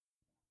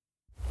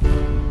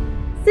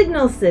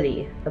Signal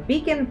City, a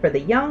beacon for the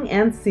young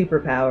and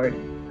superpowered.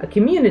 A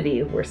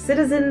community where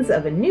citizens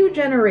of a new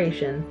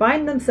generation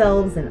find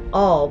themselves in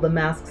all the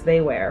masks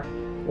they wear.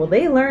 Will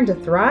they learn to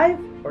thrive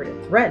or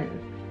to threaten?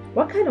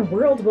 What kind of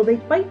world will they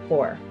fight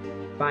for?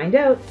 Find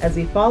out as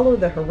we follow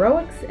the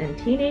heroics and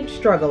teenage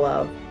struggle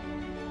of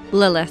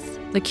Lilith,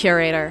 the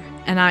curator,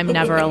 and I'm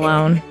never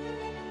alone.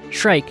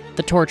 Shrike,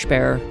 the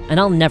torchbearer, and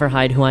I'll never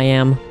hide who I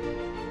am.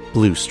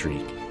 Blue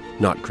Streak,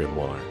 not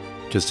Grimoire,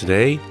 because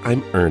today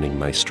I'm earning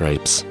my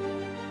stripes.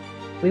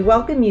 We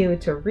welcome you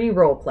to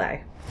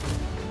Re-Roleplay.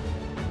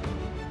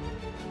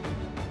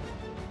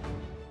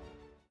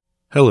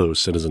 Hello,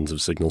 citizens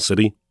of Signal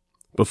City.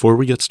 Before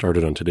we get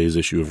started on today's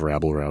issue of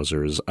Rabble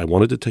Rousers, I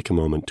wanted to take a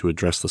moment to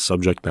address the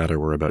subject matter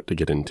we're about to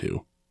get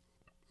into.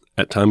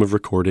 At time of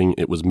recording,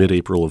 it was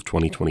mid-April of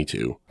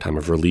 2022. Time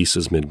of release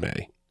is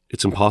mid-May.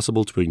 It's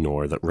impossible to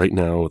ignore that right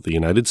now, the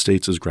United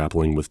States is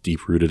grappling with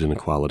deep-rooted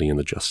inequality in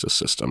the justice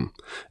system,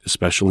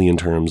 especially in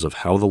terms of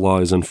how the law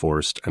is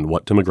enforced and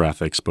what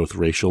demographics, both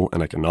racial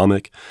and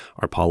economic,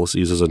 our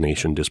policies as a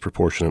nation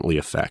disproportionately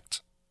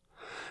affect.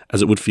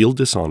 As it would feel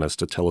dishonest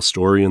to tell a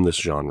story in this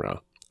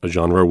genre, a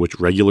genre which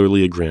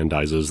regularly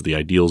aggrandizes the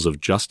ideals of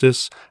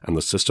justice and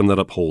the system that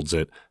upholds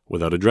it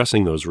without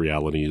addressing those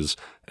realities,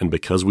 and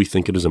because we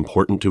think it is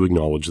important to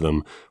acknowledge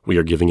them, we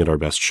are giving it our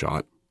best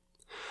shot.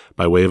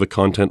 By way of a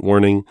content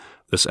warning,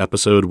 this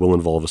episode will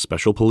involve a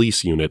special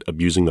police unit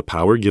abusing the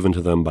power given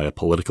to them by a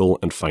political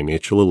and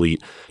financial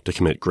elite to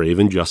commit grave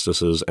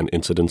injustices and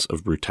incidents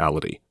of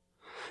brutality.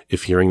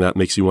 If hearing that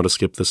makes you want to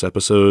skip this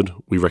episode,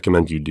 we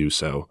recommend you do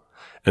so.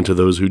 And to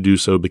those who do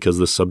so because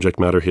this subject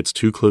matter hits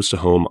too close to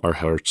home, our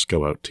hearts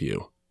go out to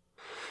you.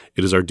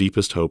 It is our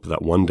deepest hope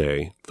that one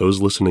day,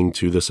 those listening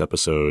to this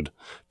episode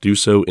do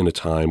so in a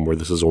time where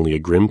this is only a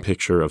grim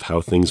picture of how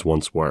things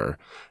once were,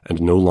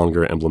 and no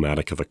longer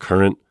emblematic of a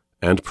current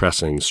and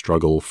pressing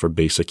struggle for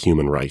basic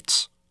human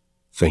rights.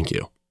 Thank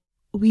you.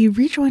 We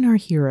rejoin our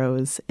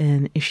heroes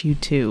in issue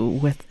 2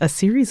 with a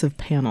series of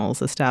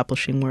panels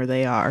establishing where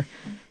they are.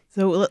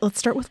 So let's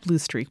start with Blue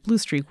Streak. Blue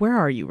Streak, where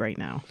are you right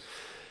now?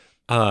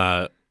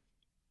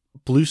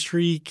 Blue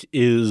Streak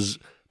is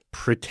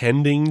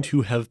pretending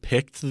to have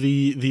picked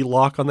the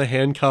lock on the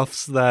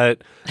handcuffs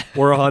that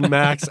were on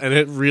Max, and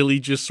it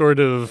really just sort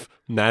of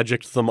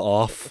magicked them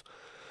off.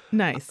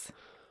 Nice.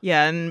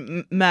 Yeah,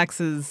 and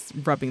Max is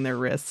rubbing their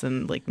wrists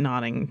and like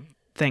nodding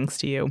thanks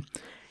to you.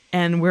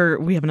 And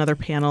we have another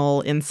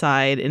panel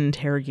inside an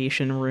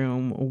interrogation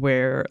room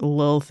where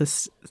Lilith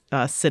is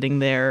sitting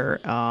there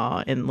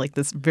in like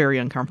this very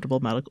uncomfortable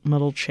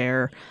metal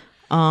chair.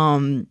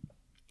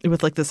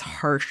 With like this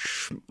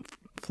harsh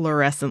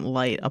fluorescent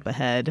light up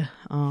ahead.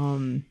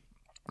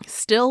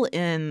 Still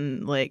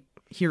in like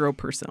hero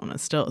persona,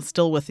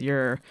 still with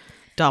your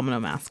domino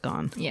mask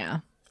on. Yeah.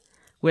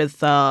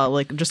 With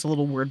like just a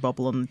little word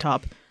bubble on the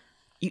top.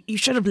 You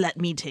should have let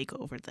me take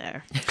over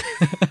there.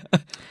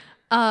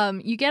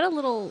 You get a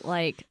little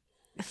like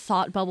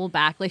thought bubble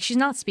back. Like she's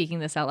not speaking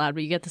this out loud,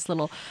 but you get this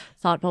little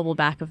thought bubble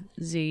back of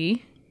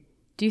Z.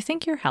 Do you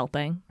think you're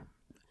helping?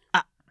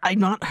 I'm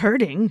not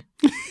hurting.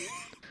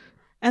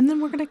 And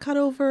then we're going to cut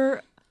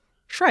over,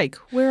 Shrike,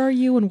 where are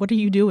you and what are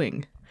you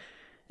doing?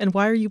 And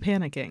why are you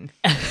panicking?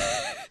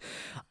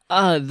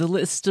 The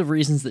list of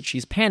reasons that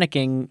she's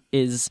panicking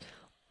is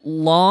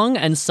long,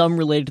 and some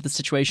related to the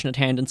situation at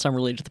hand and some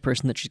related to the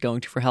person that she's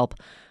going to for help.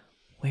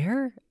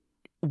 Where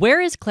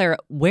is Clara?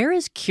 Where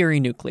is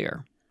Curie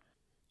Nuclear?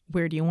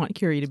 Where do you want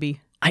Curie to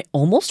be? I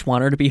almost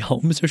want her to be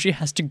home so she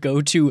has to go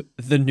to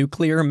the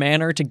nuclear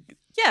manor to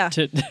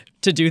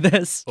do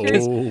this.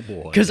 Oh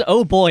boy. Because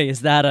oh boy,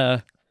 is that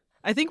a...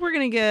 I think we're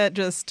going to get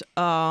just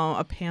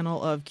a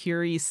panel of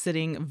Curie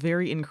sitting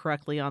very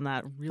incorrectly on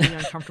that really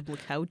uncomfortable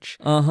couch.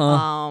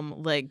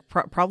 Like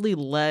probably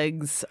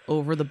legs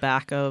over the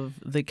back of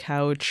the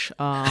couch,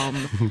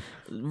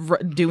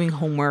 doing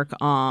homework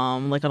like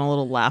on a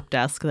little lap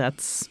desk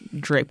that's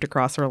draped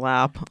across her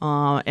lap.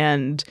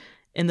 And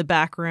in the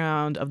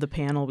background of the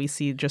panel, we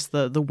see just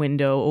the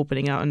window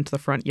opening out into the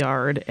front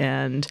yard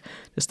and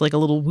just like a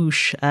little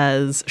whoosh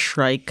as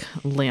Shrike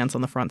lands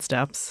on the front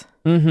steps.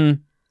 Mm-hmm.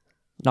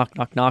 Knock,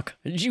 knock, knock.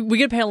 We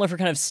get a panel of her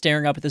kind of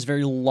staring up at this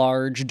very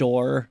large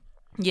door.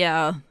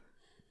 Yeah.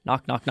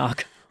 Knock, knock,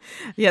 knock.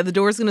 Yeah, the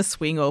door's going to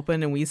swing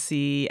open and we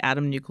see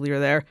Adam Nuclear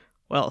there.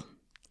 Well,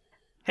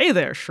 hey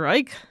there,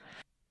 Shrike.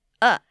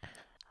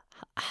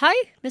 Hi,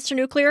 Mr.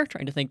 Nuclear.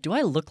 Trying to think, do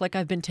I look like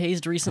I've been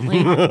tased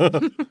recently?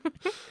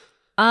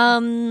 How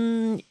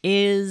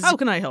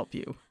can I help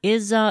you?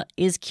 Is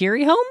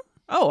Curie home?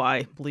 Oh,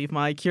 I believe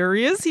my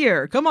Curie is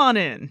here. Come on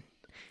in.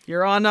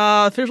 You're on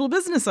official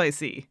business, I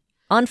see.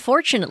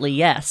 Unfortunately,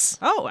 yes.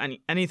 Oh,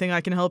 anything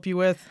I can help you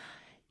with?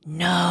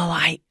 No,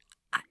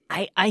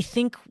 I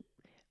think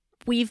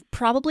we've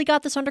probably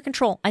got this under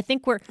control. I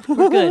think we're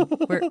good.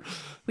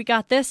 We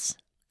got this.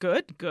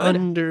 Good.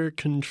 Under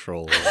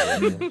control.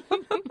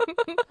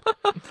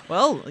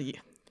 Well, if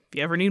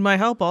you ever need my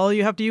help, all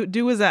you have to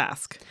do is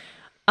ask.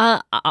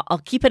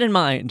 I'll keep it in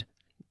mind.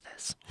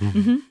 This.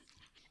 Mm-hmm.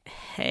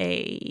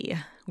 Hey,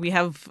 We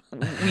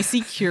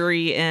see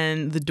Curie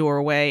in the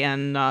doorway,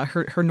 and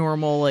her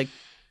normal like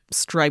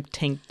striped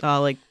tank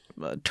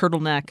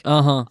turtleneck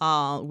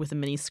with a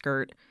mini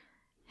skirt.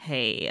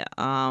 Hey,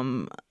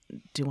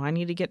 do I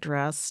need to get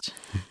dressed?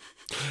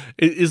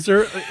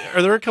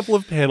 Are there a couple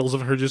of panels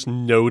of her just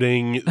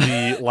noting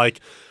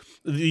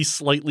the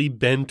slightly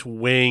bent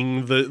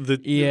wing,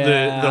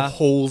 the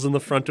holes in the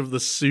front of the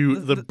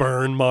suit, the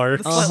burn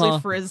marks, the slightly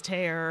frizzed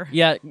hair?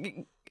 Yeah.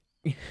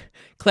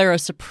 Clara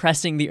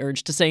suppressing the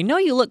urge to say, "No,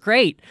 you look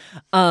great."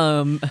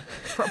 I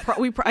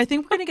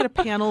think we're gonna get a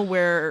panel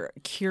where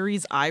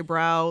Curie's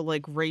eyebrow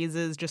like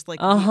raises just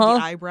like the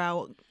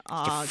eyebrow,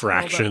 a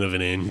fraction of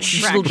an inch.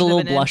 Just the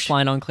little blush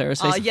line on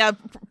Clara's face.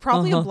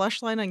 Probably a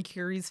blush line on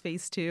Curie's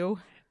face too.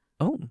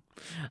 Oh,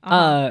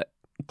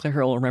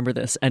 Clara will remember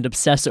this and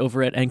obsess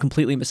over it and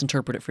completely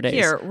misinterpret it for days.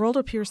 Here, roll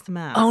to pierce the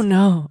mask. Oh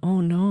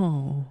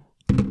no!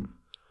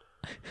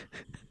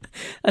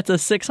 That's a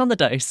 6 on the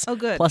dice. Oh,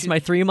 good. Plus my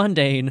 3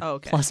 mundane. Oh,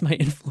 okay. Plus my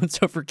influence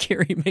over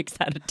Curie makes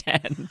that a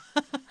 10.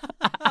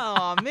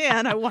 Oh,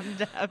 man. I wanted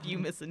to have you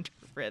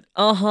misinterpret.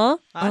 All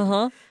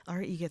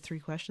right, you get 3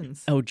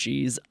 questions. Oh,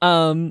 geez.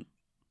 I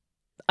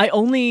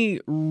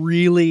only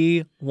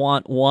really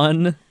want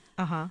one.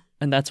 And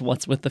that's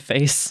what's with the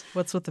face.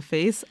 What's with the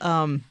face?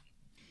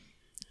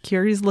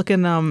 Curie's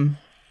looking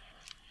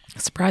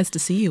surprised to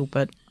see you,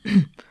 but...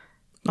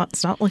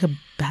 It's not like a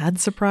bad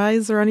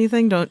surprise or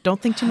anything.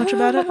 Don't think too much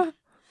about it.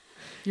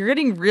 You're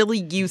getting really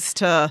used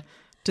to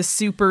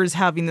supers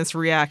having this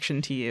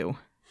reaction to you.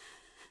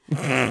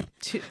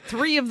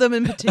 3 of them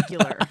in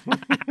particular.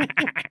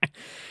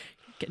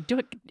 I feel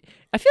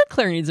like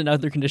Claire needs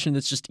another condition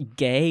that's just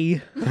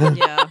gay.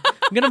 Yeah.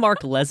 I'm gonna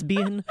mark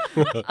lesbian.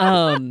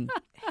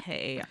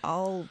 Hey,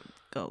 I'll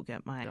go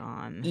get mine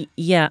on.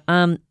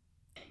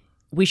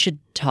 We should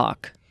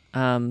talk.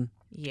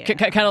 Yeah.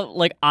 Kind of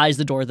like eyes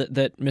the door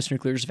that Mr.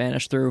 Nuclear just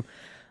vanished through.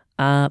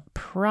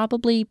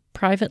 Probably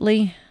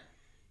privately.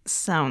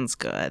 Sounds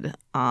good.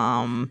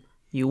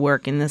 You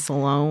working this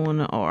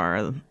alone,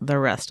 or the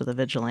rest of the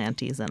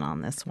vigilantes in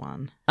on this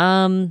one?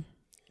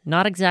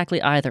 Not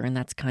exactly either, and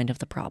that's kind of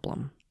the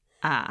problem.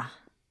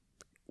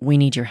 We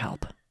need your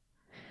help.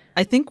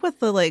 I think with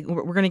the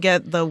we're gonna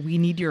get the "we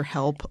need your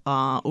help"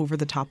 over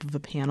the top of a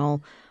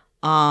panel.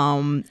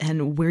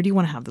 And where do you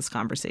want to have this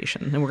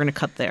conversation? And we're gonna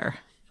cut there.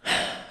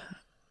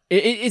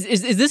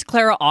 Is this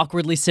Clara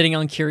awkwardly sitting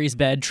on Curie's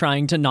bed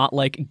trying to not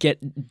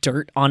get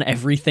dirt on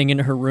everything in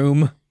her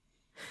room?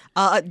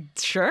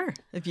 Sure.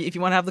 If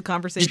you want to have the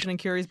conversation in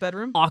Curie's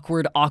bedroom.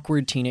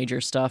 Awkward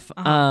teenager stuff.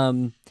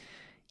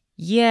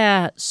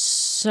 Yeah,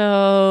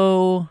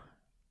 so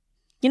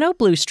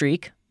Blue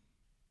Streak.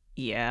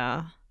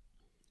 Yeah.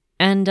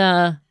 And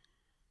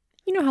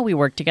you know how we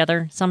work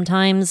together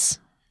sometimes?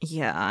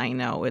 Yeah, I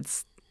know.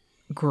 It's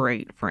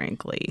great,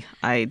 frankly.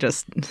 I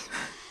just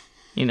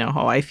you know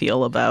how I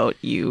feel about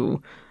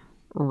you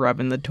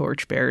rubbing the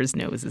torchbearers'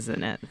 noses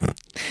in it.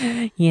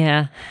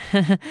 Yeah.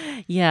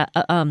 Yeah,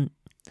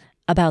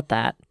 about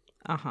that.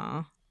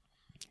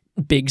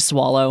 Big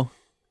swallow.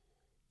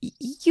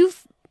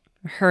 You've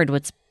heard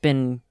what's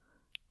been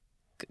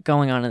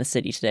going on in the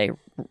city today,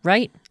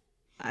 right?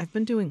 I've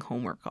been doing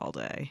homework all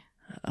day.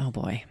 Oh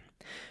boy.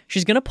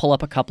 She's going to pull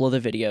up a couple of the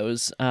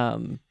videos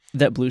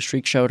that Blue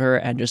Streak showed her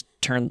and just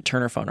turn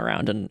her phone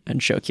around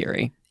and show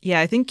Curie. Yeah,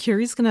 I think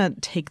Curie's going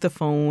to take the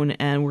phone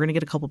and we're going to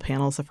get a couple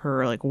panels of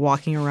her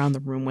walking around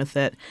the room with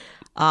it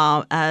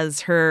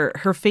as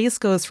her face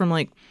goes from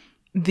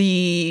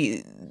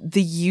the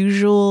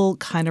usual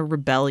kind of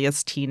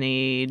rebellious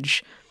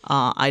teenage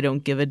I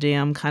don't give a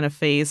damn kind of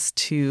face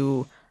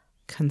to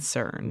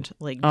concerned,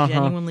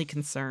 genuinely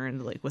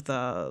concerned, with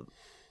a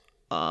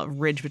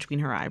ridge between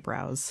her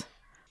eyebrows.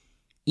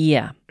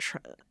 Yeah.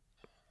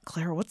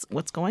 Clara,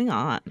 what's going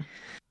on?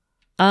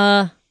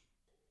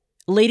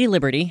 Lady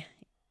Liberty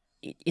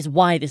is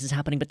why this is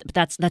happening, but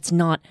that's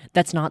not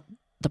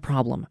the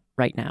problem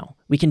right now.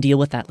 We can deal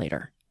with that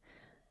later.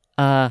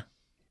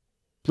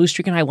 Blue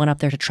Streak and I went up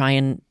there to try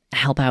and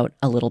help out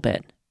a little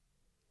bit,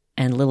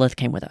 and Lilith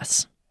came with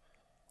us.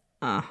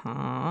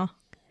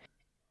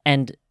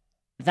 And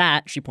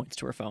that, she points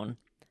to her phone,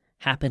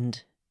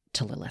 happened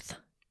to Lilith.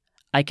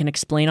 I can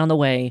explain on the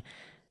way,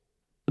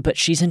 but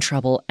she's in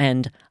trouble,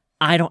 and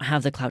I don't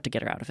have the clout to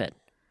get her out of it.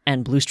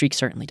 And Blue Streak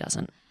certainly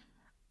doesn't.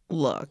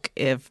 Look,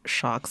 if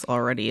Shock's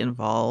already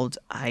involved,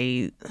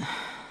 I'm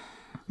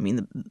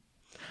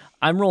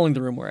rolling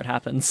the room where it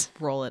happens.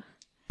 Roll it.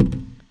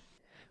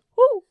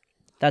 Woo!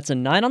 That's a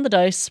 9 on the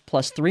dice,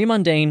 plus 3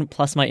 mundane,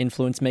 plus my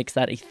influence makes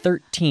that a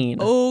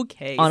 13.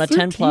 Okay. On a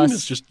 10 plus.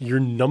 Is just your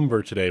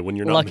number today when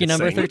you're not lucky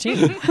missing. number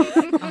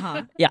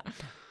 13. Yeah.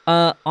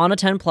 On a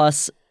 10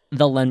 plus,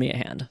 they'll lend me a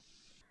hand.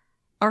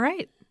 All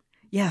right.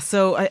 Yeah,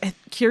 so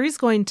Curie's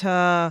going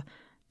to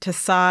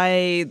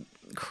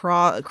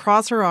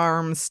cross her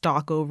arms,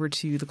 stalk over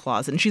to the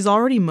closet. And she's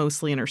already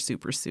mostly in her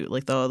super suit.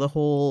 The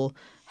whole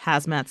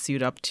hazmat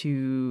suit up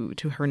to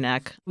her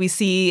neck. We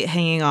see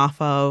hanging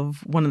off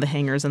of one of the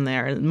hangers in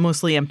there,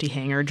 mostly empty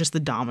hanger, just the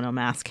domino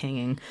mask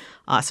hanging.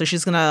 So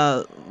she's going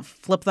to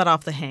flip that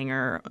off the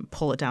hanger,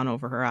 pull it down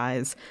over her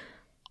eyes.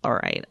 All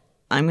right,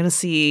 I'm going to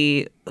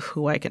see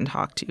who I can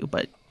talk to,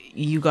 but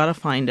you got to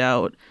find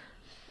out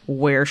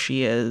where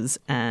she is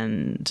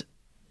and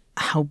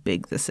how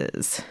big this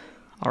is.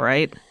 All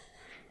right?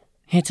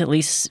 It's at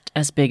least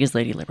as big as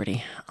Lady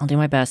Liberty. I'll do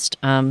my best.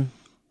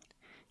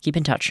 Keep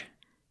in touch.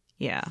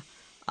 Yeah.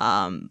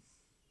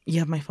 You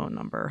have my phone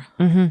number.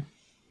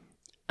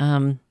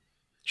 Mm-hmm.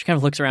 She kind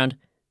of looks around.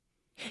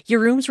 Your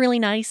room's really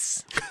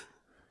nice.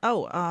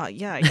 Oh,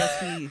 yeah, I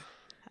guess we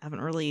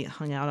haven't really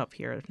hung out up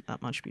here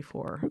that much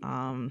before.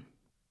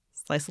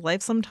 Slice of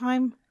life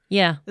sometime?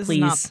 Yeah,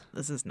 please.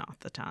 This is not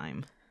the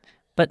time.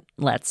 But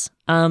let's.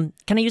 Can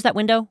I use that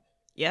window?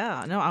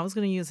 Yeah, no, I was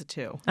going to use it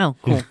too. Oh,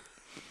 cool.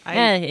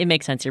 It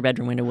makes sense. Your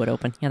bedroom window would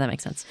open. Yeah, that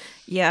makes sense.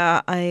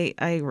 Yeah,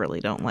 I really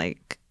don't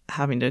like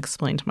having to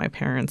explain to my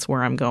parents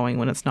where I'm going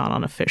when it's not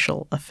on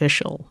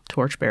official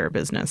torchbearer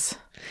business.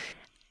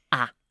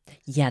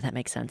 Yeah, that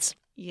makes sense.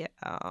 Yeah.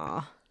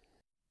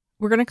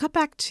 We're going to cut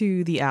back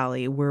to the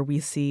alley where we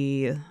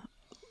see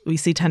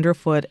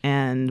Tenderfoot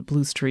and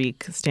Blue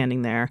Streak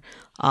standing there.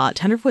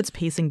 Tenderfoot's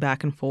pacing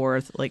back and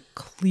forth, like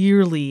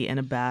clearly in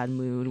a bad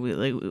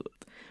mood.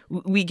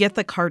 We get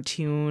the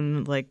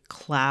cartoon like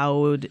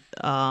cloud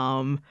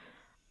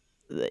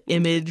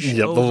image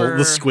over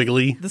the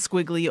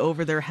squiggly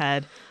over their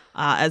head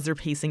as they're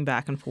pacing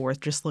back and forth,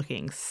 just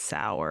looking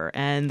sour.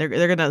 And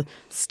they're gonna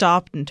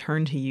stop and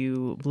turn to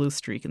you, Blue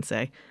Streak, and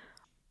say,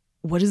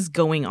 "What is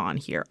going on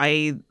here?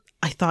 I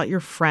thought your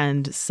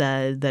friend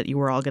said that you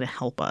were all gonna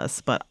help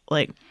us, but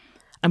like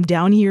I'm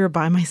down here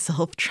by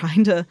myself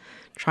trying to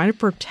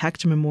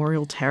protect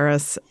Memorial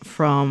Terrace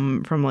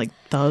from like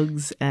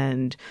thugs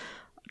and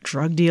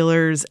drug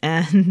dealers,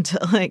 and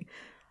like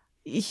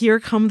here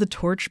come the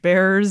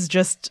torchbearers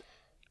just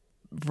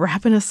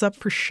wrapping us up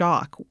for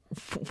shock.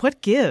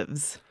 What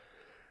gives?"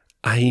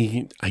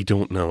 I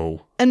don't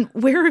know. And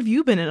where have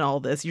you been in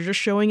all this? You're just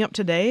showing up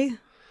today?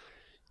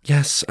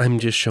 Yes, I'm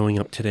just showing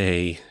up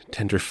today,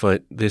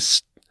 Tenderfoot.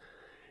 This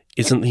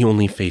isn't the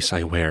only face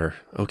I wear,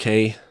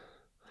 okay?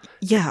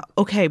 Yeah,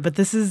 okay, but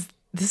this is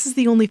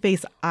the only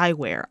face I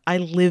wear. I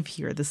live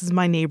here. This is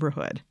my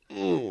neighborhood.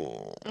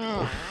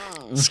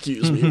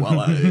 Excuse me while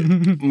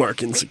I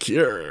mark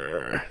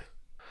insecure.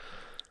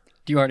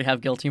 Do you already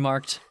have guilty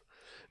marked?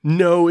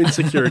 No,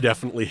 insecure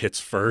definitely hits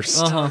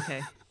first.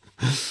 Okay.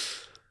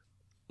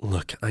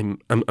 Look,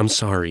 I'm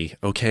sorry,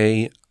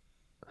 okay?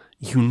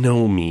 You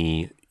know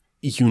me.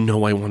 You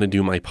know I want to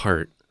do my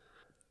part.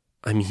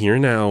 I'm here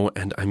now,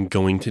 and I'm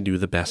going to do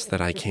the best that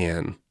I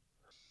can.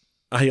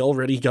 I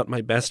already got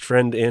my best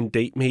friend and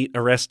date mate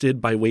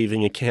arrested by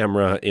waving a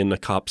camera in a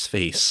cop's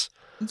face.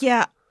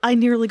 Yeah, I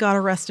nearly got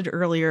arrested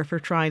earlier for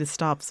trying to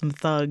stop some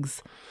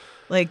thugs.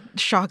 Like,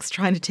 Shock's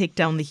trying to take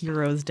down the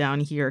heroes down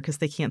here because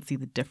they can't see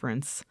the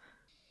difference.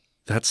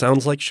 That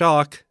sounds like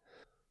Shock.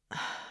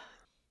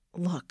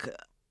 Look,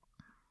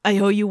 I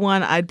owe you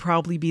one. I'd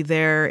probably be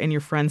there in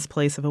your friend's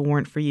place if it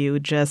weren't for you.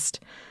 Just,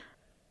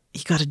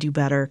 you gotta do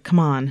better. Come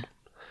on.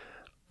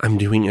 I'm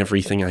doing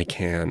everything I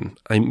can.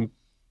 I'm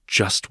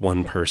just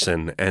one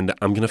person, and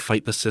I'm gonna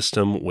fight the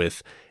system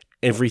with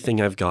everything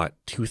I've got,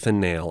 tooth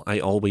and nail. I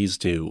always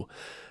do.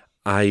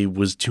 I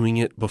was doing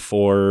it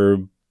before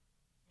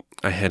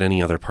I had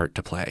any other part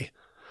to play.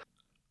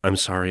 I'm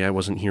sorry I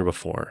wasn't here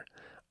before.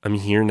 I'm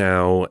here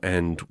now,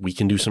 and we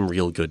can do some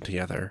real good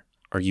together.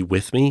 Are you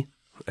with me?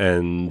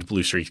 And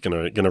Blue Streak's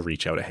gonna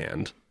reach out a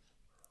hand.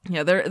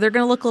 Yeah, they're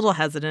gonna look a little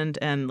hesitant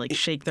and like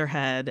shake their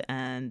head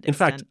and. In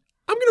fact,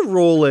 I'm gonna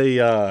roll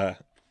a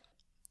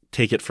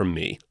take it from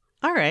me.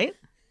 All right.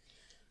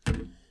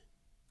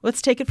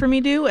 Let's take it from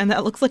me, do, and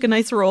that looks like a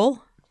nice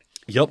roll.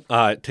 Yep.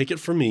 Take it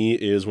from me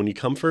is when you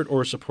comfort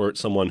or support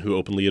someone who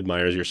openly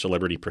admires your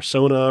celebrity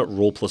persona,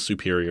 roll plus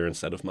superior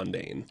instead of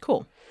mundane.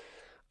 Cool.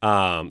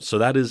 So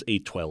that is a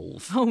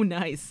 12. Oh,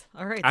 nice.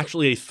 All right.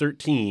 Actually, a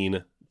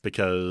 13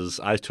 because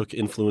I took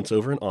influence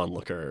over an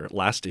onlooker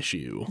last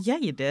issue. Yeah,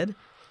 you did.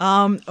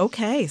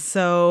 Okay,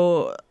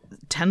 so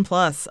 10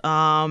 plus.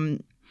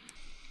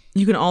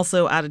 You can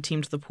also add a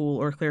team to the pool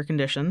or clear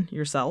condition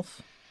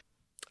yourself.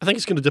 I think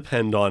it's going to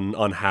depend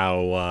on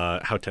how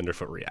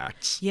Tenderfoot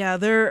reacts. Yeah,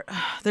 they're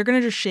going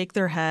to just shake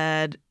their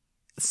head,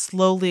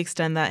 slowly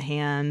extend that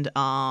hand,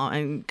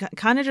 and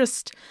kind of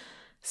just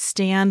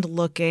stand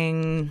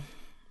looking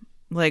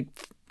like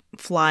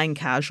flying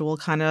casual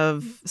kind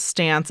of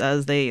stance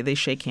as they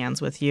shake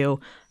hands with you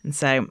and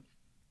say,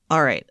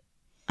 "All right,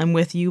 I'm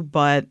with you,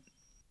 but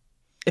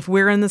if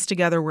we're in this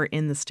together, we're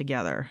in this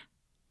together.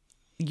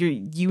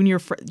 You and your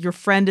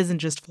friend isn't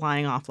just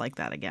flying off like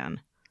that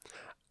again."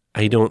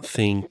 I don't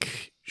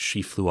think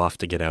she flew off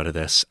to get out of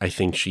this. I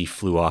think she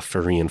flew off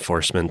for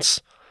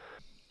reinforcements.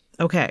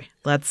 Okay,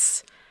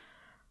 let's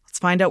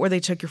find out where they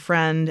took your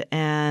friend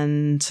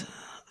and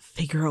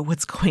figure out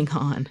what's going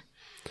on.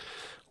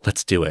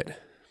 Let's do it.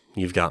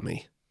 You've got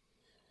me.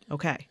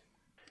 Okay.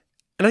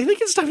 And I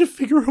think it's time to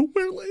figure out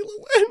where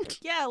Layla went.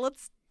 Yeah,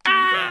 let's do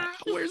that.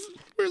 Where's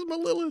my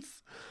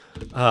Lilith?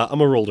 I'm going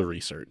to roll to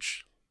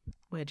research.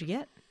 What'd you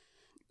get?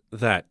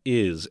 That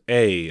is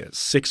a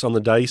 6 on the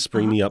dice,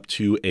 bring me up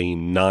to a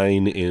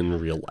 9 in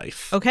real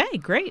life. Okay,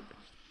 great.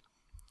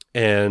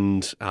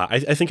 And I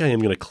think I am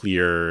going to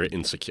clear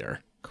Insecure.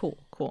 Cool.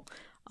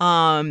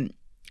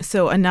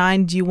 So a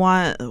 9, do you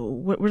want,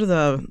 what are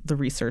the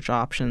research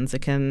options?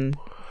 It can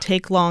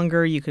take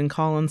longer, you can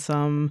call in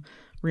some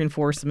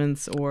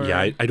reinforcements, or...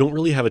 Yeah, I don't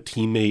really have a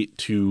teammate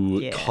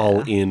to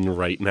call in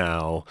right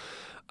now,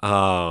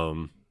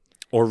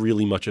 or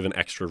really much of an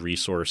extra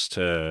resource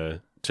to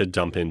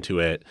dump into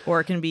it. Or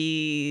it can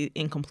be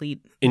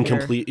incomplete.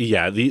 Incomplete,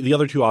 yeah. The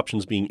other two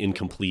options being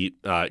incomplete.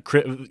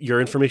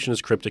 Your information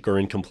is cryptic or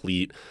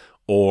incomplete,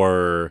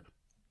 or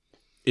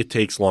it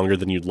takes longer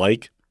than you'd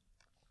like.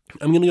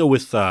 I'm going to go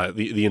with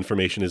the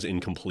information is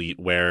incomplete,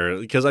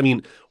 because I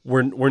mean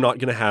we're not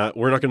going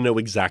to know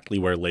exactly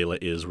where Layla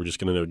is. We're just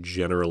going to know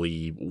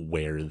generally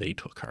where they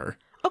took her.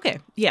 Okay,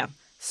 yeah.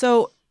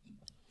 So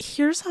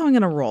here's how I'm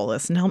going to roll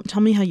this, and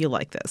tell me how you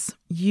like this.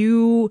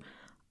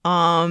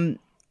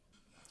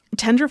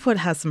 Tenderfoot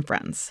has some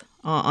friends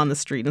on the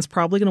street and is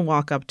probably going to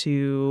walk up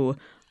to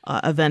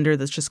a vendor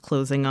that's just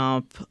closing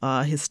up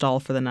his stall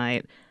for the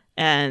night,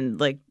 and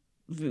like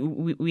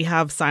we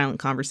have silent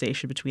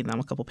conversation between them,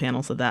 a couple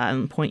panels of that,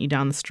 and point you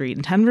down the street.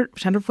 And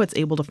Tenderfoot's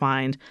able to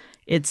find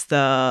it's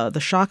the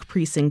Shock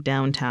Precinct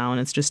downtown.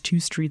 It's just 2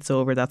 streets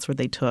over. That's where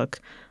they took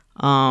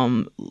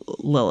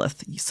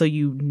Lilith. So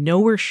you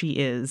know where she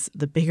is.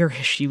 The bigger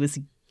issue is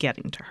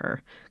getting to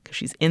her because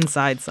she's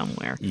inside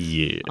somewhere.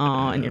 Yeah.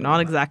 And you're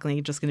not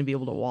exactly just going to be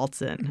able to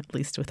waltz in, at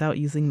least without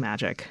using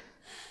magic.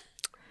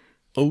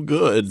 Oh,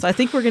 good. So I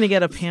think we're going to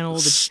get a panel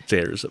that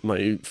stares at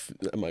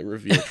my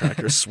reveal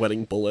tracker,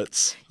 sweating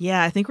bullets.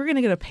 Yeah, I think we're going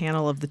to get a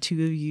panel of the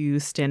two of you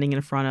standing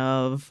in front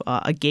of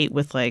a gate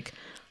with like,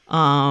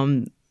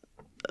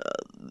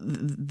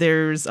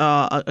 there's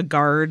a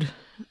guard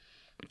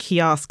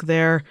kiosk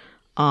there,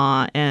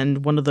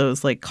 and one of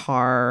those like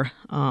car,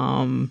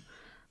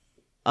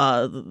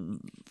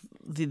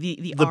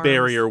 the arms.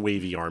 Barrier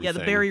wavy arm. Yeah, thing.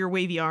 the barrier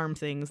wavy arm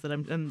things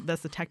and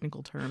that's the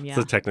technical term. Yeah,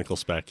 it's a technical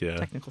spec. Yeah,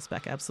 technical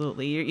spec.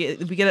 Absolutely.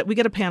 We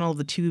get a panel of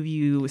the two of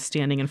you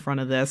standing in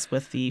front of this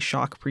with the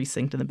Shock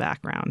Precinct in the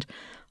background,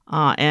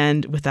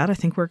 and with that, I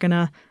think we're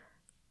gonna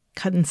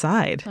cut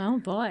inside. Oh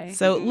boy!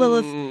 So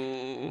Lilith,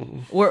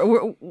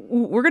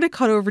 we're gonna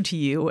cut over to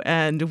you,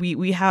 and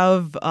we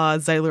have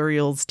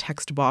Xyluriel's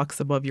text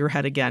box above your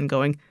head again,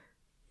 going.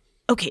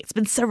 Okay, it's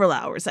been several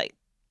hours.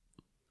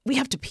 We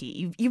have to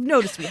pee. You've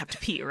noticed we have to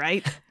pee,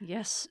 right?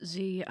 Yes,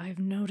 Z, I've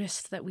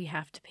noticed that we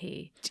have to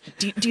pee.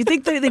 Do you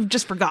think that they've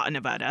just forgotten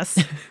about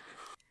us?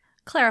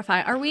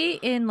 Clarify, are we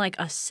in like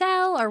a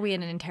cell? Are we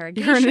in an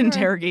interrogation You're in an room?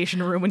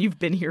 interrogation room when you've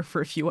been here for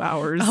a few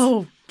hours.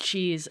 Oh,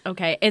 jeez.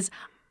 Okay.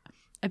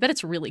 I bet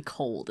it's really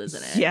cold,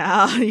 isn't it?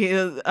 Yeah.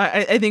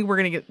 I think we're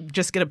going to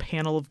just get a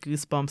panel of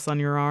goosebumps on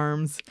your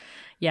arms.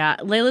 Yeah.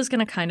 Layla's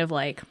going to kind of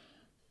like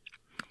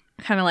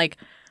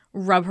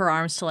rub her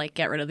arms to like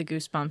get rid of the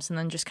goosebumps and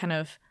then just kind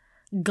of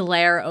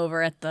glare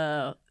over at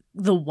the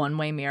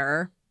one-way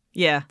mirror.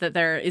 Yeah. That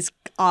there is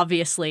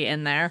obviously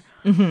in there.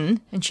 Mm-hmm.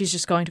 And she's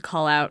just going to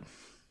call out,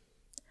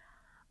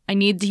 I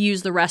need to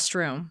use the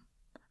restroom.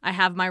 I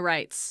have my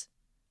rights.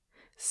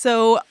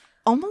 So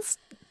almost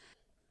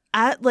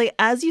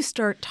as you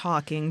start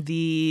talking,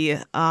 the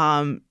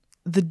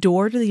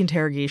door to the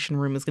interrogation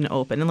room is going to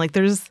open. And like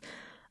there's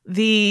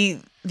the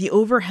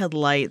overhead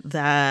light,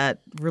 that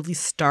really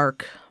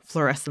stark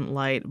fluorescent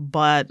light,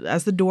 but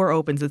as the door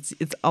opens, it's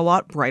a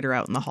lot brighter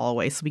out in the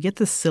hallway. So we get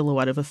this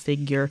silhouette of a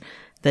figure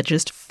that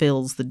just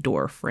fills the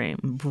door frame.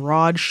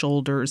 Broad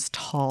shoulders,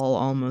 tall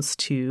almost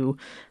to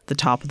the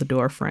top of the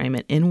door frame.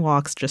 And in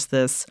walks just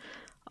this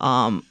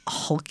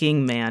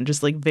hulking man,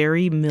 just like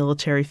very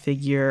military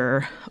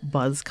figure,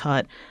 buzz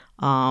cut,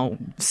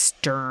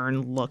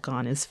 stern look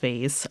on his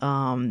face,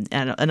 and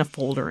a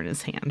folder in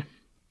his hand.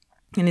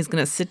 And he's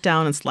going to sit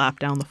down and slap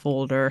down the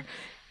folder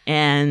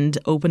and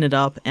open it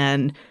up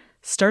and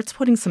starts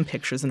putting some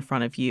pictures in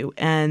front of you.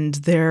 And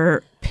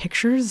they're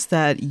pictures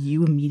that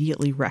you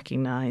immediately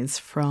recognize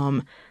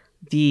from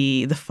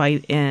the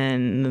fight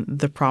in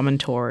the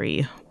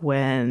promontory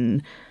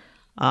when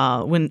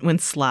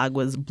Slag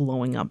was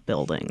blowing up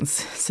buildings.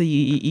 So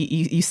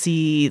you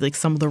see like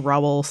some of the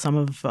rubble, some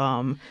of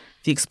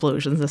the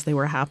explosions as they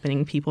were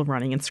happening, people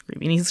running and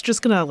screaming. He's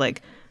just going to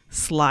like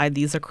slide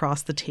these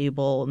across the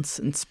table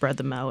and spread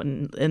them out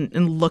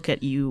and look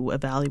at you,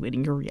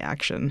 evaluating your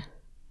reaction.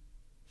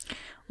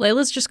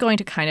 Layla's just going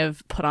to kind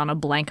of put on a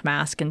blank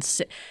mask and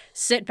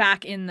sit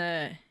back in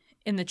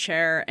the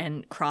chair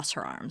and cross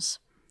her arms.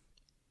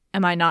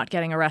 Am I not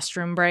getting a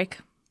restroom break?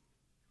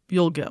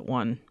 You'll get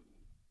one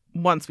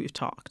once we've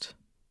talked.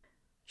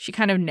 She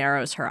kind of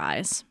narrows her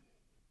eyes.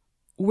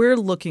 We're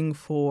looking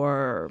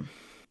for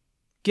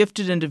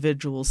gifted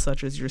individuals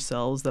such as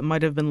yourselves that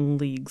might have been in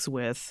leagues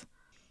with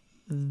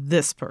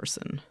this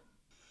person.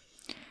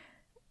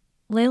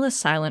 Layla's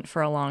silent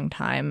for a long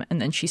time,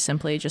 and then she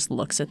simply just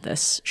looks at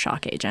this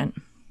shock agent.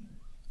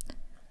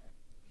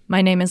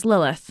 My name is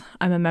Lilith.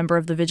 I'm a member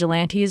of the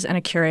Vigilantes and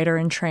a curator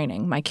in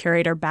training. My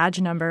curator badge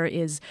number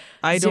is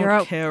I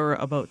don't care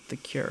about the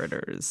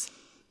curators.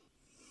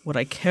 What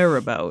I care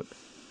about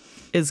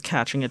is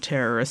catching a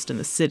terrorist in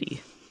the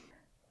city.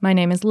 My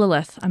name is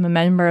Lilith. I'm a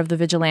member of the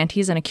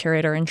Vigilantes and a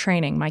curator in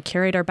training. My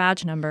curator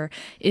badge number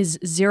is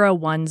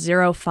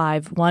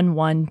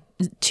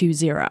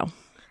 01051120.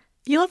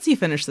 Yeah, let's see you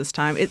finish this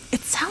time. It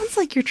sounds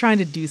like you're trying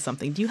to do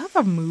something. Do you have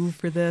a move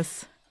for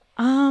this?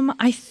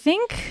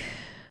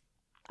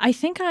 I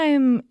think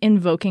I'm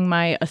invoking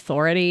my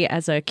authority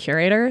as a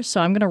curator, so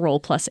I'm going to roll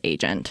plus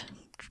agent.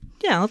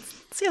 Yeah, let's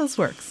see how this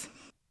works.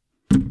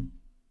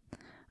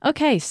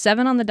 Okay,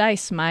 7 on the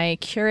dice. My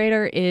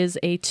curator is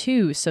a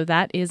 2, so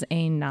that is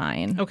a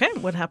 9. Okay,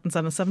 what happens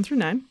on a 7 through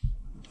 9?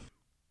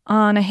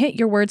 On a hit,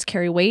 your words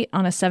carry weight.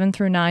 On a 7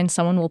 through 9,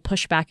 someone will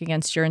push back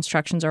against your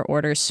instructions or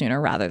orders sooner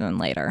rather than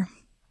later.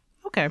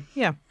 Okay,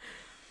 yeah.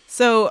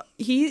 So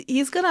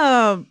he's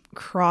gonna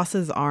cross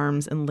his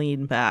arms and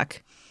lean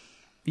back.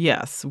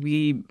 Yes,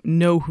 we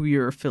know who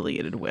you're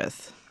affiliated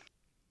with.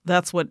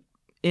 That's what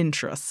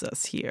interests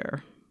us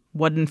here.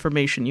 What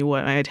information you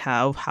might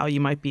have, how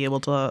you might be able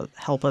to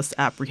help us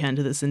apprehend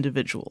this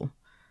individual.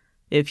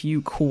 If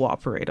you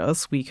cooperate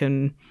us, we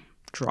can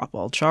drop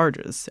all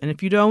charges. And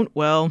if you don't,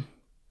 well,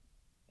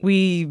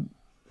 we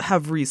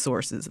have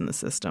resources in the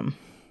system.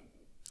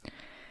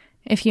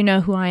 If you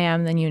know who I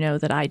am, then you know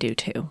that I do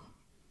too.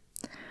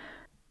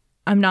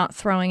 I'm not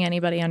throwing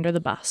anybody under the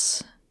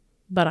bus,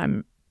 but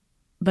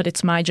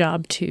it's my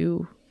job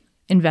to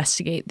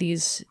investigate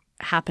these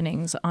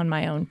happenings on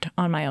my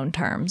own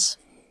terms.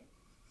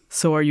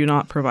 So are you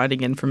not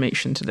providing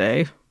information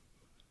today?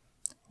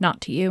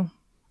 Not to you.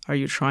 Are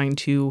you trying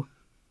to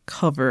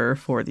cover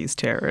for these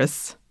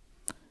terrorists?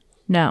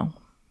 No.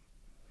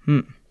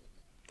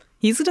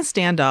 He's going to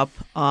stand up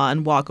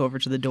and walk over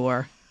to the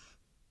door.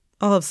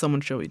 I'll have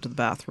someone show you to the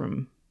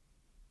bathroom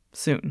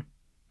soon.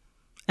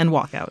 And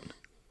walk out.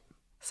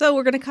 So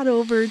we're going to cut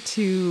over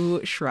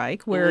to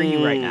Shrike. Where are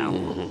you right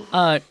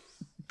now?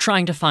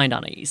 Trying to find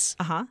Anais.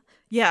 Uh-huh.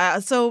 Yeah,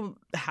 so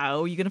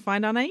how are you going to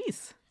find Anais?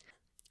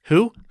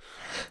 Who?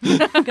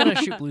 I'm gonna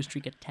shoot Blue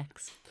Streak a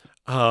text.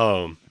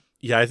 Yeah.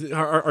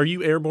 Are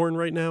you airborne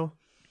right now?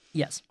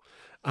 Yes.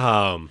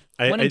 When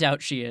in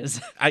doubt, she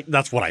is.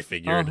 That's what I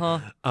figured.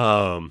 Uh-huh.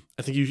 I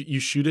think you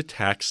shoot a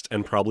text,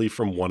 and probably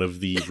from one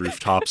of the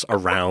rooftops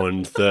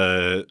around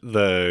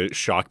the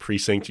shock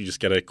precinct, you just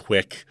get a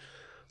quick,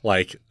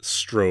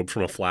 strobe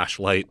from a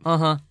flashlight.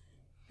 Uh-huh.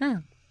 Oh,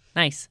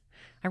 nice.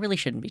 I really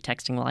shouldn't be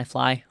texting while I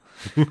fly.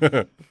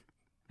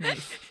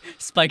 Nice.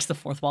 Spikes the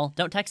fourth wall.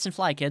 Don't text and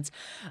fly, kids.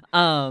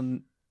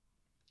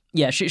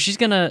 Yeah, she's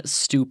gonna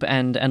stoop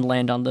and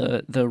land on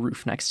the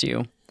roof next to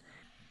you.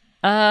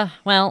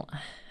 Well,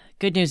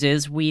 good news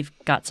is we've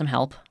got some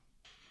help.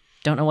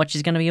 Don't know what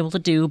she's gonna be able to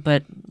do,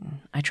 but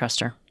I trust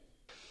her.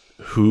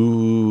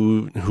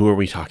 Who are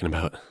we talking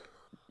about?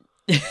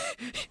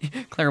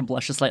 Clara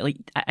blushes slightly.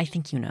 I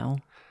think you know.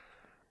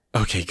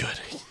 Okay, good.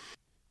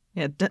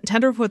 Yeah,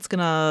 Tenderfoot's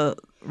gonna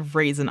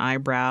raise an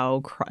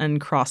eyebrow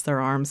and cross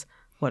their arms.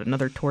 What,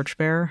 another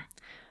torchbearer?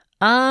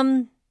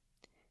 You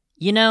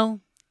know,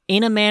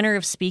 in a manner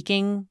of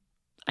speaking,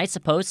 I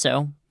suppose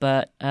so,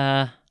 but,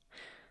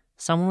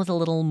 someone with a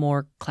little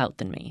more clout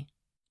than me.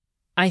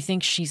 I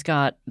think she's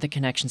got the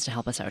connections to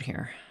help us out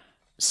here.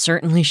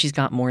 Certainly she's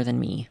got more than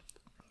me.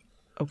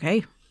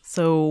 Okay,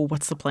 so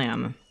what's the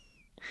plan?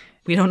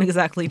 We don't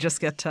exactly just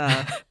get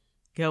to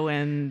go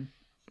in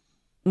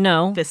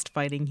fist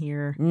fighting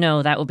here.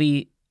 No, that would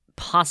be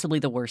possibly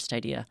the worst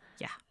idea.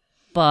 Yeah.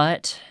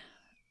 But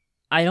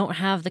I don't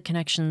have the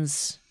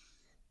connections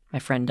my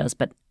friend does,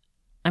 but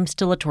I'm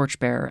still a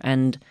torchbearer,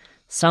 and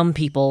some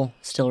people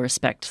still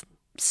respect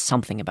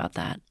something about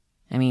that.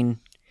 I mean,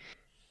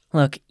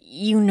 look,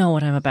 you know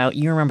what I'm about.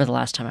 You remember the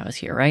last time I was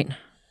here, right?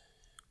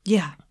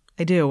 Yeah,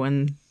 I do,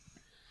 and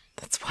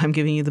that's why I'm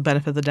giving you the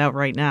benefit of the doubt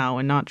right now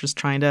and not just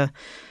trying to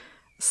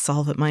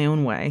solve it my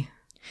own way.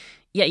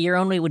 Yeah, your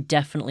own way would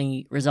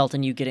definitely result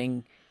in you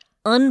getting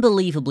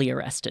unbelievably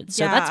arrested.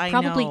 So that's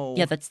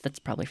probably that's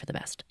probably for the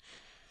best.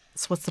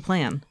 So what's the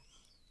plan?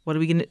 What are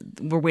we gonna?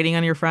 We're waiting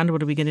on your friend.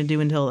 What are we gonna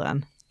do until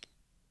then?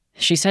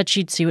 She said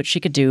she'd see what she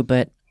could do,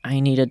 but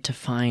I needed to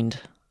find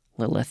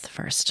Lilith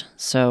first.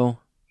 So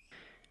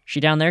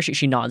she down there.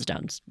 She nods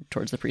down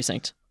towards the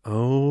precinct.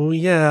 Oh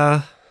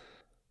yeah,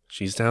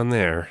 she's down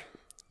there.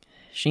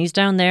 She's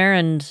down there,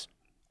 and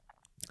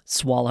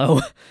swallow.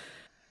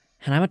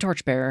 And I'm a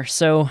torchbearer,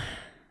 so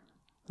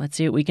let's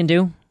see what we can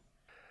do.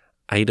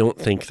 I don't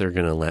think they're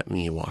gonna let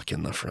me walk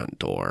in the front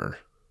door.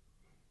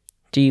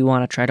 Do you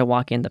want to try to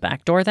walk in the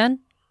back door then?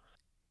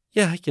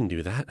 Yeah, I can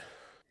do that.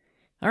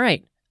 All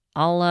right.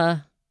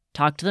 I'll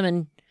talk to them,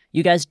 and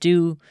you guys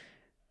do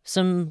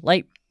some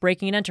light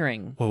breaking and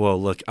entering. Whoa,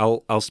 look,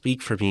 I'll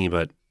speak for me,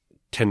 but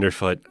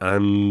Tenderfoot,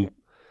 I'm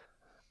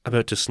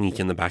about to sneak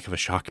in the back of a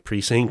shock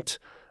precinct.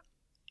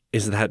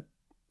 Is that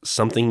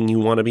something you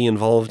want to be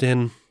involved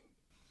in?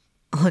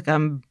 Look,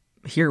 I'm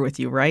here with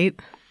you, right?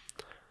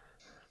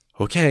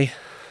 Okay.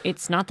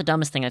 It's not the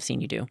dumbest thing I've seen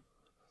you do.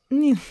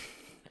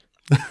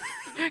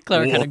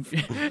 Clara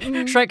kind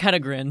of Shrike kind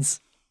of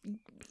grins.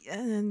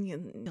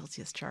 And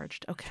guilty as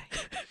charged. Okay.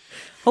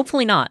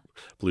 Hopefully not.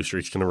 Blue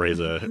Streak's gonna raise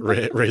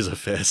a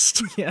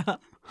fist. Yeah.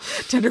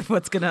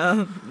 Tenderfoot's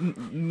gonna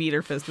meet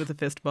her fist with a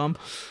fist bump.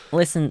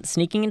 Listen,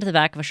 sneaking into the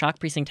back of a shock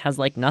precinct has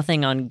like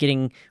nothing on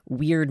getting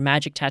weird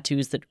magic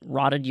tattoos that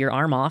rotted your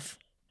arm off.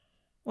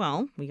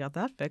 Well, we got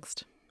that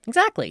fixed.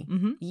 Exactly.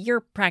 Mm-hmm. You're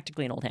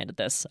practically an old hand at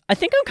this. I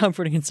think I'm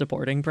comforting and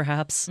supporting,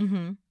 perhaps.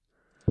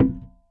 Mm-hmm.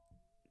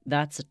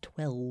 That's a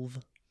 12.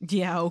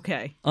 Yeah,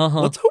 okay.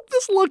 Uh-huh. Let's hope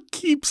this luck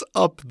keeps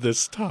up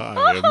this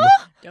time.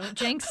 Don't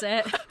jinx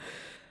it.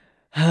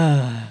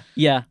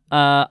 Yeah.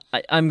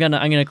 I'm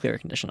gonna clear a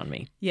condition on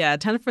me. Yeah,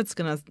 Tenderfoot's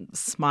gonna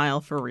smile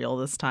for real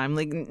this time.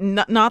 Like,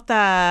 not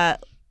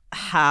that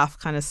half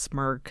kind of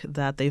smirk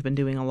that they've been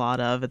doing a lot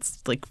of.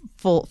 It's like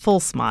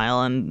full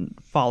smile and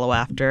follow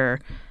after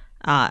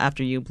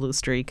you, Blue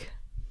Streak.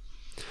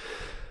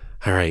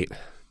 All right.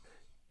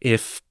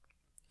 If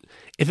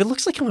it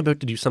looks like I'm about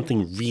to do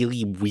something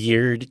really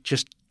weird,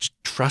 just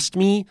trust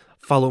me,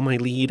 follow my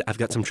lead. I've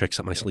got some tricks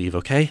up my sleeve,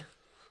 okay?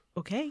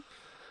 Okay.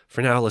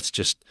 For now, let's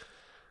just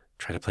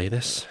try to play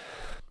this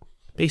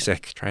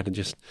basic. Try to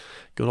just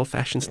good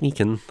old-fashioned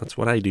sneaking. That's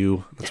what I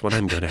do. That's what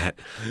I'm good at.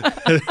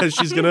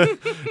 She's gonna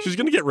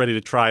get ready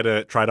to try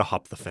to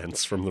hop the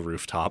fence from the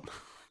rooftop.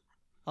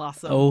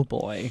 Awesome. Oh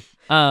boy.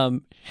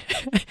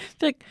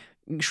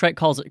 Shrike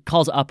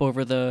calls up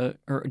over the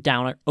or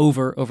down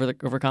over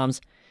comms.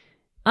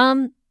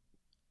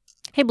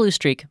 Hey Blue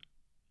Streak.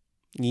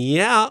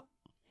 Yeah.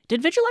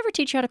 Did Vigil ever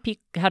teach you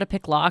how to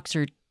pick locks,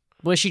 or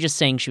was she just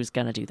saying she was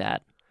gonna do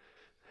that?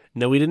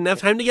 No, we didn't have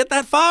time to get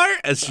that far,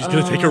 as she's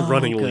going to take a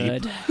running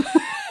good.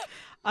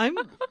 leap.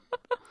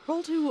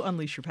 Roll to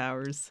unleash your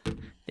powers.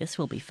 This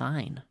will be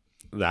fine.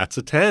 That's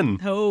a 10.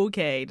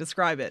 Okay,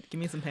 describe it. Give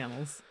me some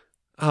panels.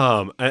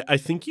 I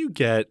think you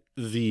get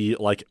the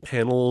like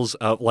panels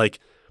of like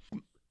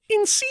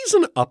in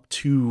season up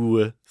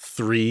to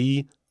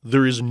 3,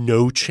 there is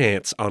no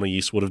chance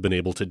Anais would have been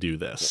able to do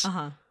this.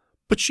 Uh-huh.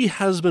 But she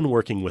has been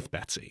working with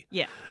Betsy.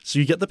 Yeah. So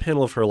you get the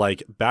panel of her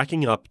like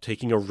backing up,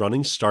 taking a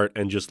running start,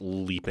 and just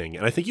leaping.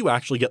 And I think you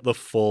actually get the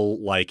full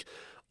like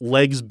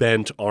legs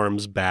bent,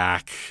 arms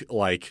back,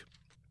 like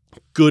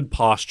good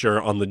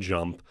posture on the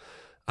jump.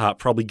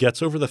 Probably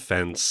gets over the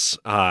fence,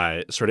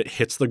 sort of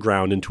hits the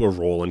ground into a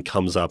roll, and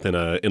comes up in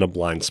a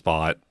blind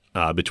spot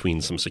between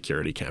some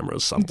security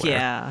cameras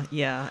somewhere.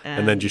 Yeah.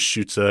 And then just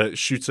shoots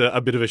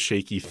a bit of a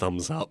shaky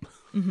thumbs up.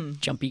 Mm-hmm.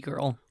 Jumpy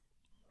girl.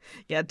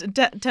 Yeah,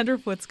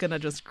 Tenderfoot's gonna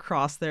just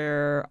cross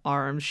their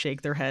arms,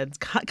 shake their heads,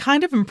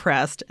 kind of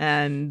impressed,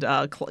 and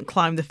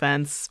climb the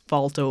fence,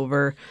 vault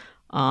over,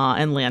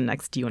 and land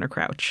next to you in a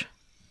crouch.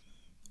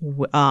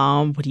 What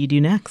do you do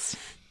next?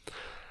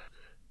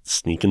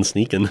 Sneaking.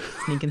 Sneaking.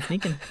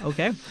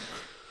 Okay.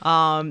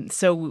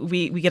 So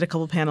we get a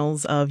couple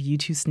panels of you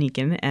two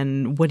sneaking,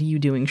 and what are you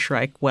doing,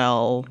 Shrike,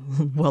 while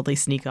they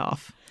sneak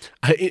off?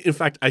 In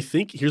fact, I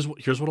think here's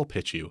what I'll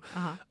pitch you.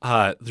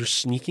 Uh-huh. They're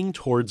sneaking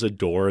towards a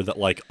door that,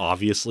 like,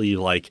 obviously,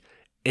 like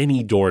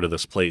any door to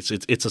this place,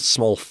 it's a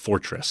small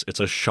fortress. It's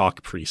a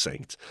shock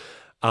precinct.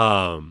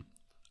 I'm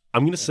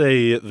gonna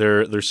say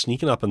they're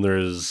sneaking up, and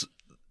there's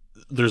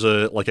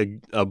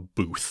a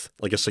booth,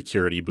 like a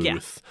security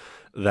booth,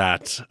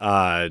 that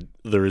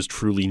there is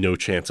truly no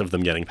chance of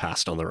them getting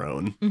past on their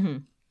own. Mm-hmm.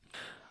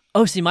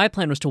 Oh, see, my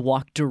plan was to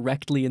walk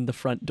directly in the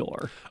front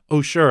door.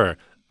 Oh, sure.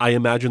 I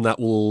imagine that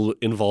will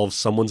involve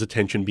someone's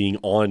attention being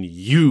on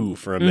you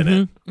for a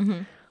minute.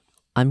 Mm-hmm.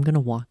 I'm going to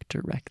walk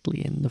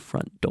directly in the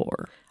front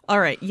door. All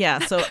right, yeah.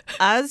 So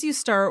as you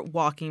start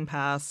walking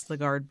past the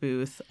guard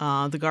booth,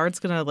 the guard's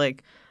gonna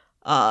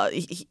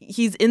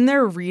he's in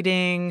there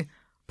reading,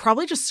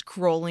 probably just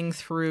scrolling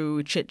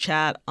through chit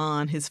chat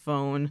on his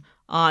phone.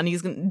 And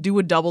he's gonna do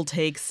a double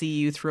take, see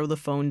you, throw the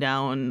phone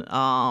down,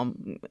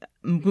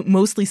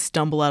 mostly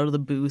stumble out of the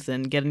booth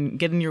and get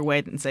in your way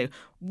and say,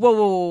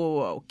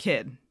 "Whoa,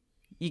 kid,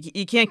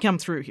 you can't come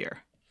through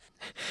here."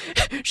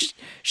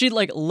 She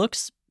like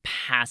looks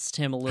past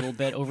him a little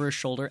bit over her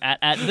shoulder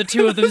at the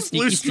two of them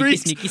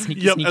sneaky.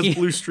 Yep, as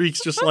Blue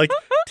Streak's just like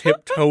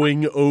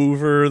tiptoeing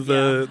over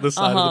the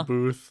side of the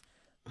booth.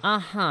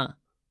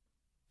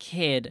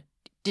 Kid,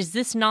 does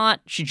this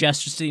not, she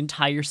gestures to the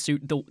entire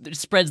suit,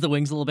 spreads the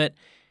wings a little bit,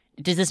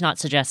 does this not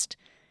suggest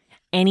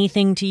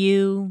anything to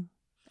you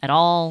at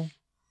all?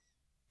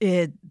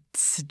 It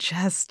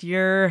suggests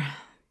you're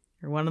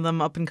one of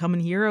them up-and-coming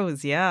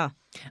heroes, yeah.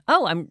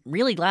 Oh, I'm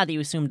really glad that you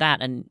assumed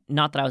that and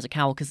not that I was a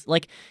cowl, because,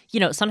 like,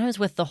 sometimes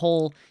with the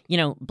whole,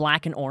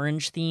 black and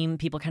orange theme,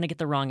 people kind of get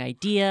the wrong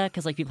idea,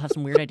 because, like, people have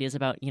some weird ideas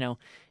about,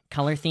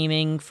 color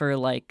theming for,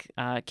 like,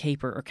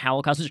 cape or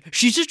cowl costumes.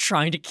 She's just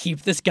trying to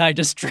keep this guy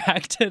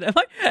distracted. Am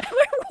I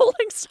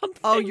rolling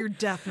something? Oh, you're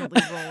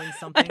definitely rolling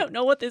something. I don't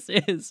know what this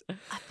is.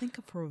 I think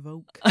a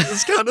provoke.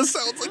 This kind of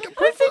sounds like a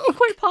I think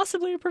quite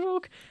possibly a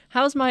provoke.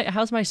 How's my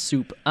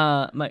soup?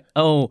 My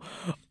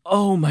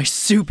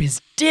soup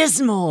is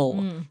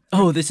dismal.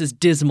 Oh, this is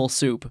dismal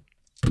soup.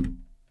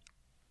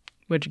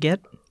 What'd you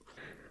get,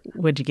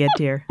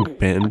 dear?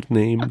 Band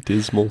name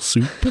Dismal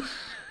Soup.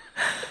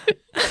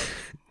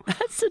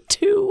 That's a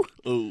 2.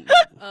 Oh.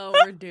 Oh,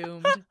 we're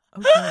doomed. Okay.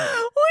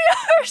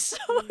 We are so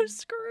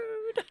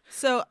screwed.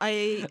 So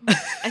I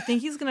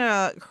think he's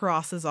gonna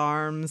cross his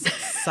arms,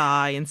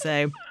 sigh, and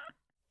say,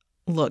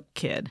 "Look,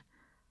 kid,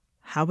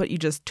 how about you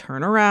just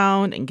turn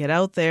around and get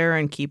out there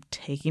and keep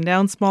taking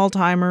down small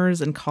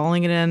timers and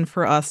calling it in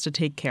for us to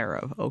take care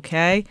of,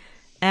 okay?"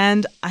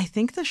 And I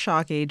think the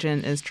shock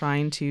agent is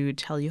trying to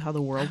tell you how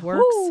the world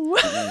works.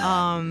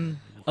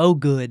 Oh,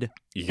 good.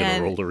 You gonna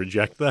And- roll to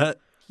reject that?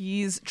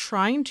 He's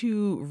trying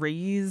to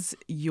raise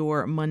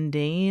your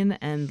mundane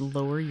and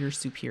lower your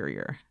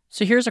superior.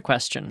 So here's a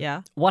question.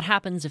 Yeah. What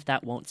happens if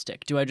that won't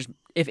stick? Do I just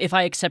if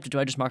I accept it, do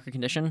I just mark a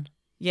condition?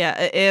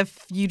 Yeah,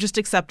 if you just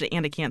accept it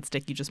and it can't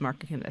stick, you just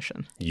mark a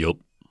condition. Yup.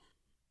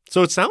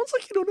 So it sounds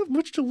like you don't have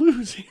much to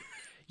lose here.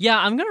 Yeah,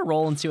 I'm gonna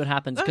roll and see what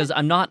happens because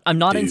I'm not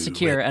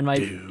insecure and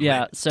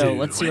so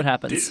let's see what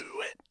happens.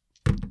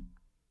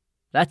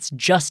 That's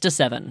just a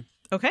 7.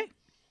 Okay.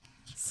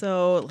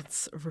 So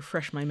let's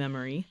refresh my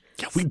memory.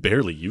 Yeah, we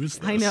barely use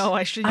this. I know,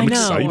 I should I use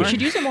know. excited. We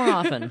should use it more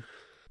often.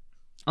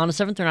 On a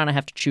 7th or 9, I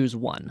have to choose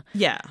one.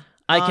 Yeah.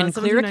 I can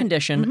clear a 7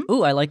 condition.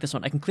 Ooh, I like this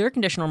one. I can clear a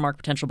condition or mark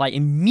potential by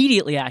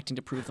immediately acting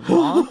to prove them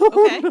wrong.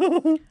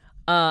 Okay.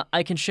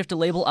 I can shift a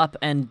label up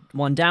and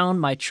one down,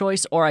 my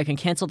choice, or I can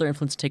cancel their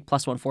influence and take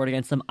 +1 forward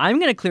against them. I'm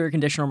going to clear a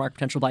condition or mark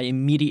potential by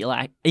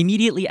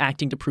immediately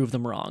acting to prove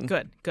them wrong.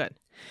 Good.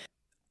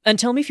 And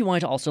tell me if you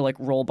wanted to also like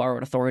roll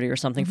borrowed authority or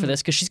something for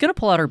this, because she's going to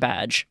pull out her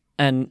badge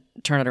and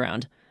turn it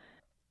around.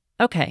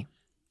 Okay.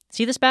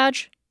 See this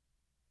badge?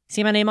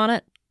 See my name on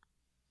it?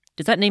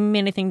 Does that name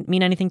mean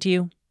anything to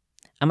you?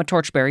 I'm a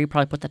torchbearer. You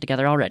probably put that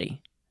together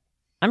already.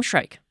 I'm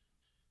Shrike.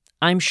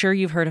 I'm sure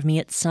you've heard of me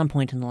at some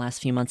point in the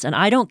last few months, and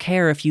I don't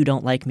care if you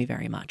don't like me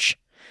very much.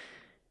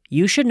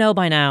 You should know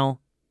by now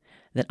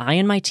that I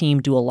and my team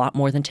do a lot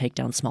more than take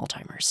down small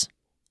timers.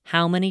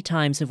 How many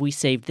times have we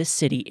saved this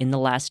city in the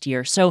last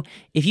year? So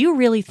if you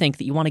really think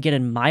that you want to get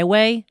in my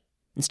way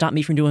and stop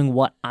me from doing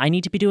what I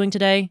need to be doing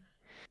today,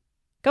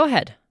 go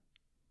ahead.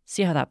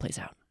 See how that plays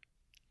out.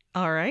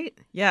 All right.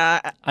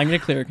 Yeah. I'm going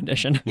to clear a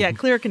condition. Yeah,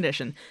 clear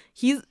condition.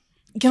 He's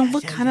gonna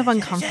look kind of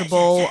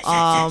uncomfortable.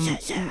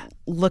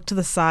 Look to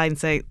the side and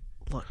say,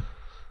 "Look,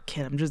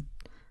 kid, I'm just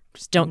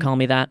Don't call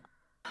me that.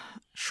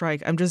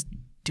 Shrike. I'm just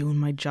doing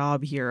my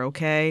job here,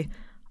 okay?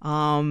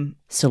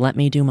 So let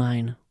me do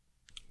mine.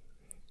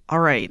 All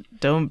right.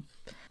 Don't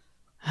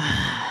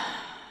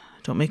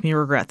make me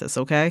regret this,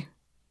 okay?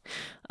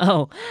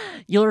 Oh,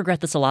 you'll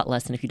regret this a lot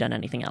less than if you'd done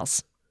anything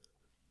else.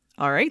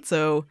 All right.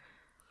 So,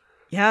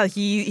 yeah,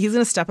 he's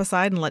gonna step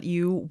aside and let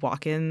you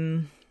walk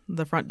in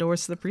the front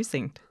doors to the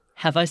precinct.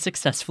 Have I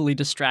successfully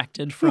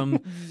distracted from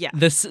Yeah.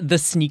 the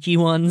sneaky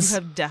You ones?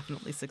 have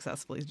definitely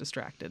successfully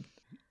distracted.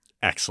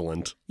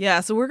 Excellent.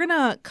 Yeah, so we're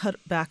gonna cut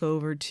back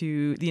over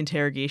to the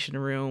interrogation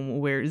room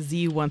where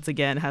Z once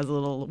again has a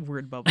little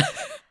word bubble.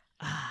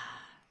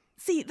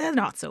 See, they're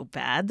not so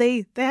bad.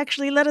 They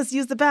actually let us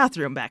use the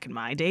bathroom back in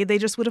my day. They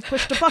just would have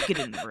pushed a bucket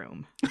in the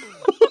room.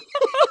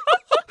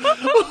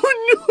 Oh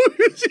no!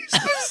 He's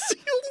just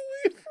sealed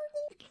away from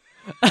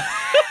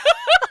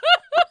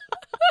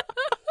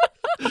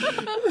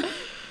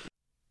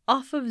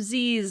Off of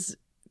Z's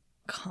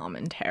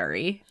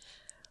commentary,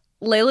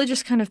 Layla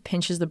just kind of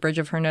pinches the bridge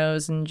of her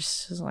nose and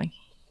just is like,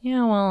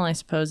 yeah, well, I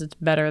suppose it's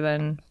better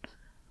than,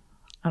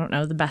 I don't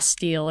know, the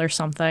Bastille or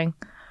something.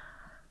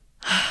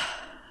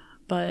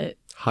 But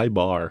High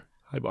bar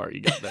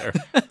you got there.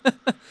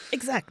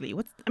 Exactly.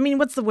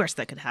 What's the worst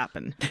that could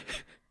happen?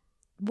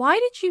 why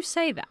did you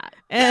say that?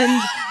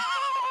 And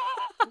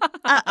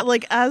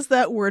like as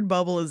that word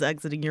bubble is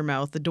exiting your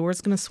mouth, the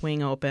door's gonna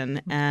swing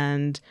open,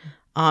 and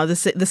the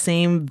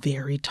same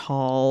very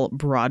tall,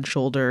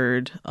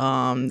 broad-shouldered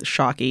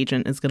shock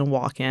agent is gonna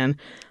walk in,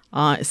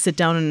 sit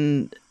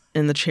down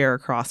in the chair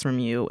across from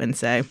you, and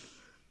say,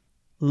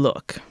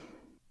 "Look,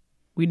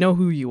 we know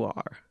who you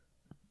are.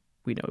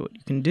 We know what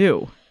you can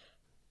do,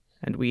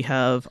 and we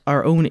have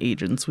our own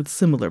agents with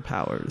similar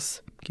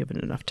powers. Given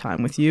enough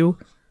time with you,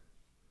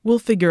 we'll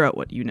figure out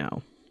what you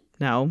know.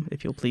 Now,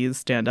 if you'll please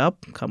stand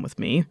up, come with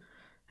me."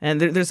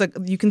 And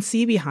you can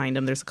see behind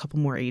him, there's a couple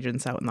more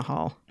agents out in the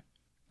hall.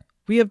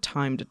 "We have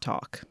time to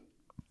talk."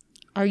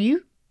 Are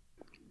you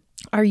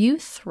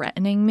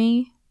threatening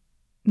me?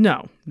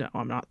 No,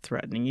 I'm not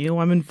threatening you.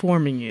 I'm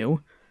informing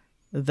you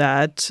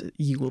that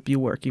you will be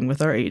working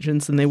with our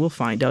agents and they will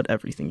find out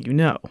everything you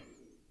know.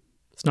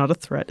 It's not a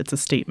threat, it's a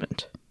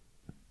statement.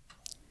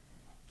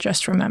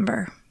 Just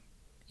remember,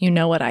 you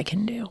know what I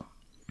can do.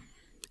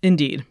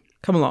 Indeed.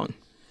 Come along.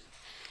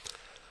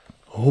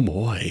 Oh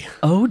boy.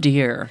 Oh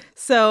dear.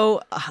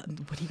 So,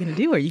 what are you going to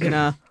do? Are you going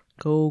to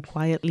go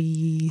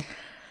quietly?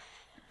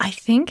 I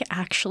think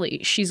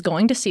actually she's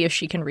going to see if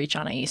she can reach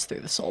Anais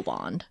through the soul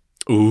bond.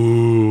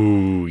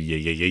 Ooh,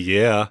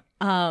 yeah.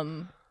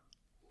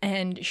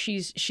 And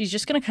she's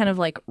just gonna kind of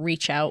like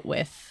reach out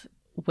with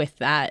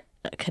that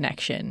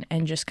connection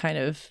and just kind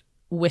of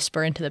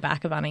whisper into the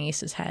back of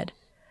Anais's head.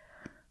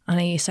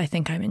 Anais, I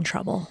think I'm in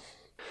trouble.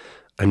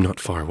 I'm not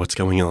far. What's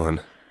going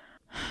on?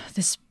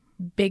 This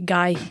big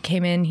guy, he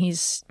came in,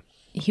 he's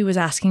he was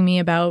asking me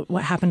about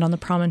what happened on the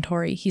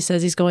promontory. He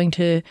says he's going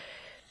to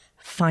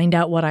find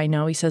out what I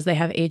know. He says they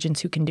have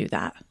agents who can do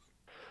that.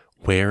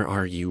 Where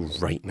are you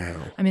right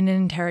now? I'm in an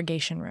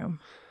interrogation room.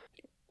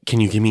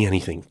 Can you give me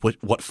anything?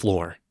 What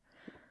floor?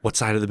 What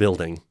side of the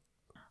building?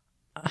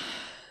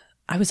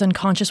 I was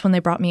unconscious when they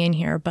brought me in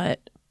here,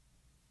 but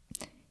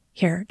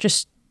here,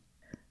 just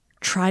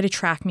try to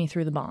track me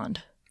through the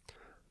bond.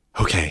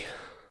 Okay.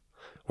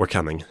 We're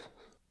coming.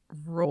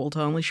 Roll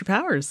to unleash your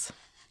powers.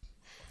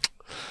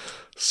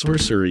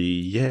 Sorcery,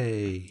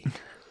 yay.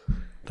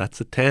 That's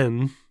a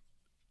 10.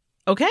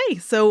 Okay,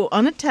 so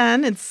on a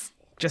 10, it's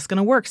just going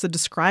to work. So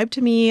describe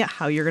to me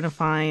how you're going to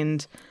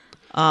find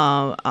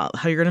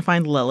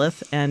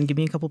Lilith, and give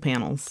me a couple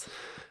panels.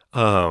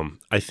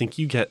 I think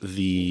you get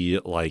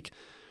the, like,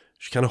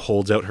 she kind of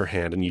holds out her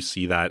hand and you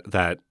see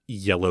that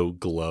yellow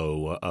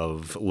glow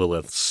of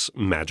Lilith's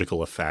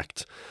magical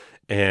effect.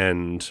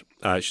 And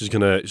she's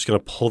gonna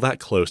pull that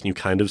close, and you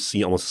kind of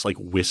see almost this, like,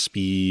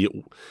 wispy,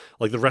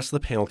 like the rest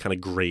of the panel kind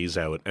of grays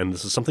out, and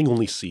this is something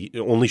only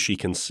she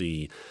can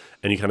see,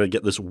 and you kind of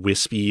get this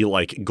wispy,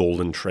 like,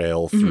 golden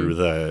trail through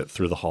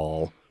the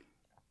hall.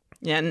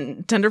 Yeah,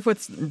 and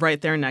Tenderfoot's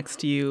right there next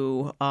to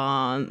you,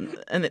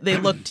 and they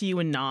look to you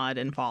and nod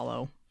and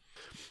follow.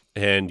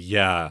 And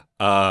yeah,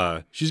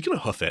 she's gonna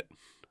hoof it.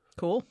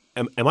 Cool.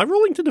 Am I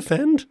rolling to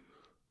defend?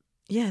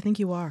 Yeah, I think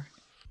you are.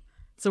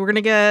 So we're going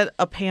to get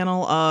a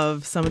panel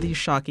of some of these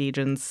shock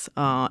agents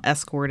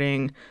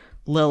escorting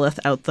Lilith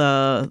out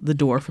the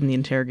door from the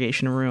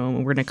interrogation room.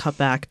 And we're going to cut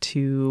back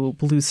to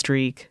Blue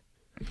Streak.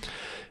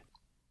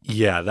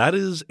 Yeah, that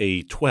is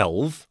a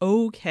 12.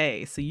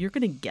 Okay, so you're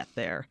going to get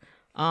there.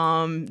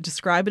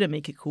 Describe it and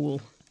make it cool.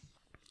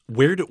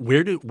 Where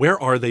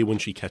are they when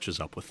she catches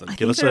up with them?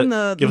 Give us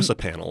a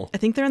panel. I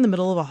think they're in the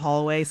middle of a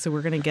hallway, so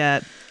we're going to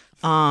get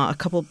a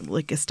couple,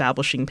 like,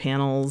 establishing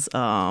panels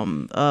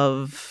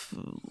of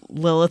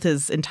Lilith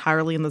is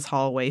entirely in this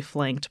hallway,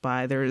 flanked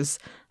by, there's,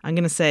 I'm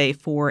going to say,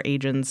 4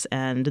 agents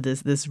and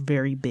this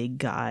very big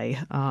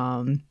guy.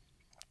 And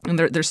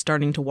they're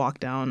starting to walk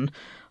down.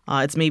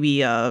 It's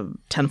maybe a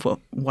 10-foot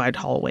wide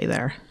hallway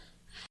there.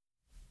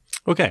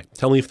 Okay,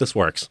 tell me if this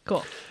works.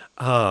 Cool.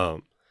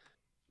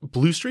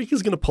 Blue Streak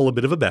is going to pull a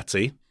bit of a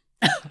Betsy.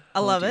 I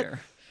love it.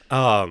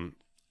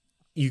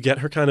 You get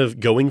her kind of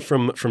going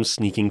from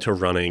sneaking to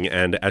running,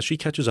 and as she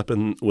catches up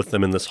with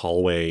them in this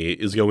hallway,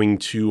 is going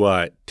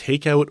to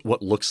take out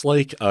what looks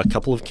like a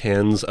couple of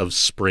cans of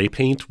spray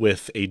paint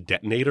with a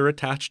detonator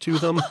attached to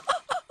them.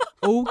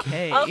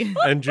 Okay.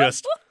 And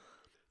just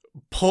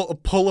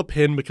pull a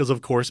pin, because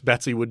of course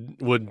Betsy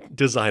would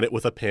design it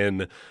with a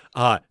pin.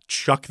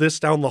 Chuck this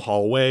down the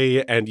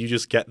hallway, and you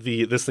just get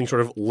this thing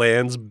sort of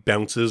lands,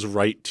 bounces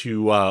right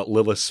to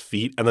Lilith's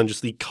feet, and then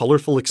just the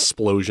colorful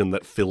explosion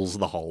that fills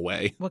the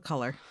hallway. What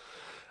color?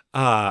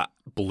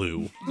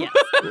 Blue. Yes.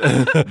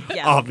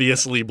 Yes.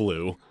 Obviously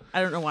blue.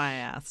 I don't know why I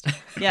asked.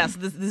 Yeah, so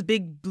this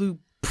big blue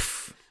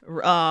poof,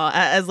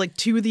 as like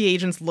 2 of the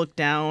agents look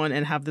down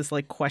and have this,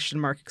 like, question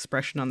mark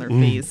expression on their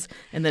face,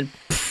 and then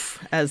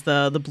poof, as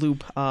the blue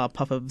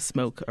puff of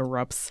smoke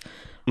erupts.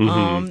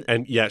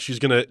 And yeah, she's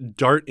gonna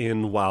dart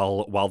in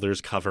while there's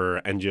cover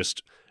and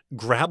just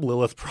grab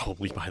Lilith,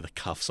 probably by the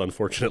cuffs,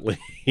 unfortunately,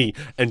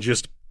 and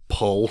just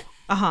pull.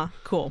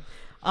 Cool.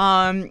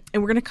 And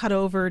we're gonna cut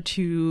over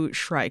to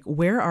Shrike.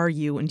 Where are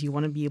you, and do you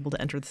want to be able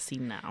to enter the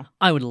scene now?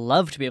 I would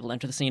love to be able to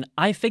enter the scene.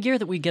 I figure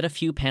that we get a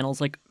few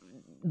panels, like,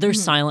 they're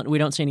silent. We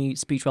don't see any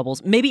speech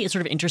bubbles. Maybe it's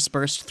sort of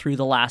interspersed through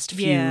the last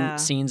few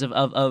scenes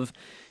of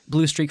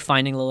Blue Streak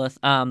finding Lilith.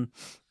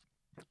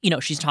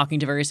 She's talking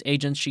to various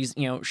agents. She's,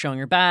 showing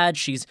her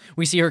badge.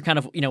 We see her kind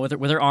of,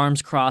 with her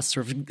arms crossed,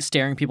 sort of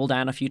staring people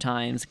down a few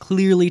times,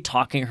 clearly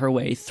talking her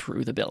way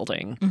through the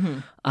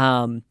building.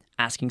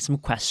 Asking some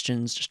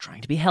questions, just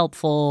trying to be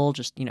helpful,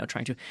 just,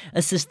 trying to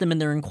assist them in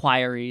their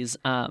inquiries.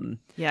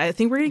 Yeah, I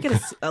think we're going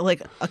to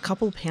get a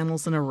couple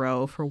panels in a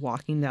row for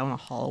walking down a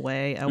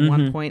hallway at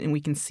one point, and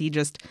we can see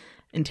just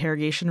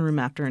interrogation room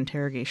after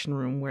interrogation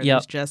room where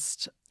there's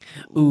just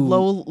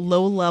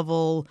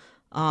low-level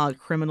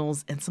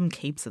criminals and some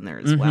capes in there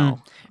as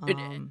well.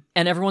 And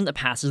everyone that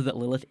passes that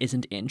Lilith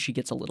isn't in, she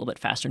gets a little bit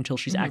faster until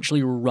she's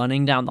actually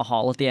running down the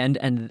hall at the end,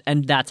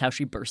 and that's how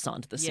she bursts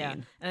onto the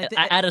scene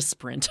at a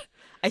sprint.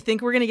 I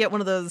think we're going to get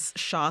one of those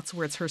shots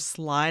where it's her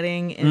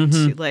sliding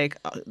into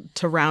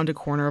to round a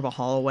corner of a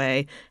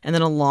hallway, and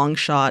then a long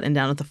shot and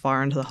down at the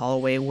far end of the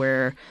hallway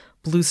where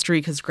Blue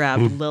Streak has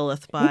grabbed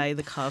Lilith by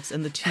the cuffs,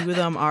 and the 2 of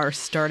them are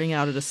starting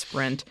out at a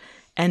sprint.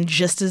 And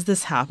just as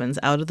this happens,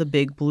 out of the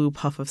big blue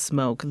puff of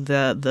smoke,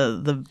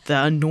 the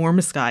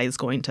enormous guy is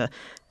going to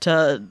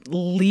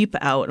leap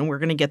out, and we're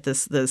going to get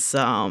this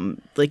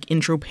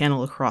intro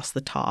panel across the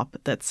top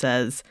that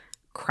says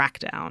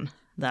 "Crackdown."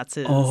 That's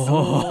his.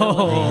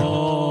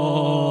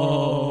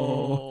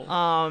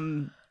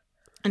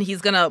 And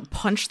he's going to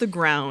punch the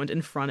ground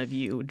in front of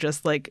you,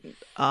 just like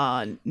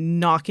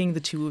knocking the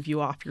two of you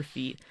off your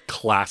feet.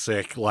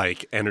 Classic,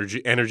 like,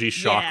 energy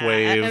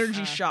shockwave. Yeah,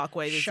 energy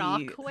shockwave.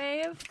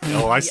 Shockwave?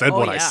 Oh, I said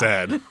what I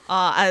said.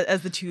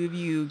 As the two of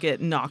you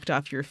get knocked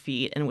off your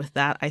feet. And with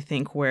that, I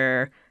think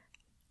we're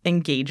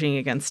engaging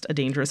against a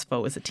dangerous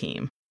foe as a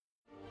team.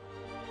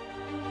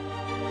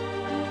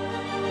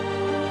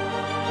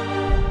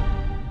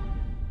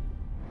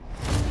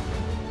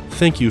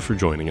 Thank you for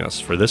joining us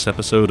for this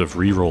episode of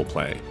Reroll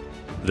Play.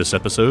 This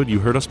episode, you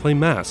heard us play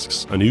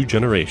Masks: A New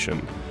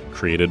Generation,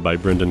 created by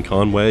Brendan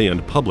Conway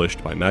and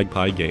published by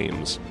Magpie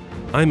Games.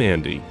 I'm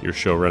Andy, your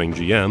show-running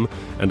GM,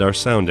 and our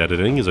sound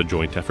editing is a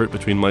joint effort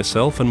between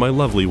myself and my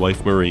lovely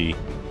wife Marie.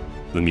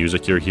 The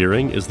music you're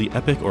hearing is the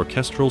epic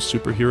orchestral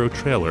superhero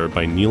trailer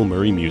by Neil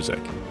Murray Music.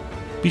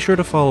 Be sure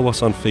to follow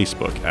us on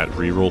Facebook at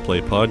Reroll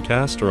Play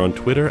Podcast or on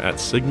Twitter at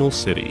Signal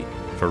City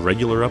for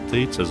regular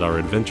updates as our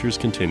adventures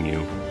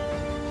continue.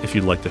 If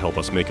you'd like to help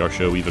us make our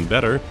show even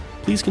better,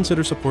 please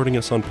consider supporting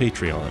us on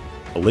Patreon.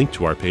 A link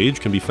to our page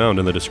can be found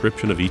in the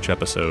description of each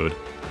episode.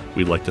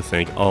 We'd like to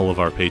thank all of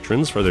our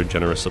patrons for their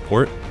generous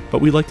support,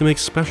 but we'd like to make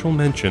special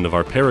mention of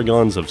our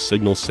paragons of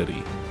Signal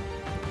City: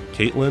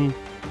 Caitlin,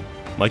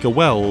 Micah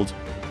Weld,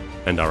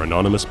 and our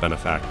anonymous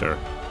benefactor.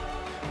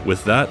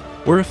 With that,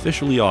 we're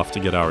officially off to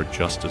get our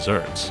just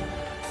desserts.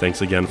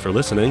 Thanks again for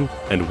listening,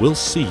 and we'll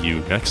see you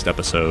next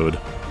episode.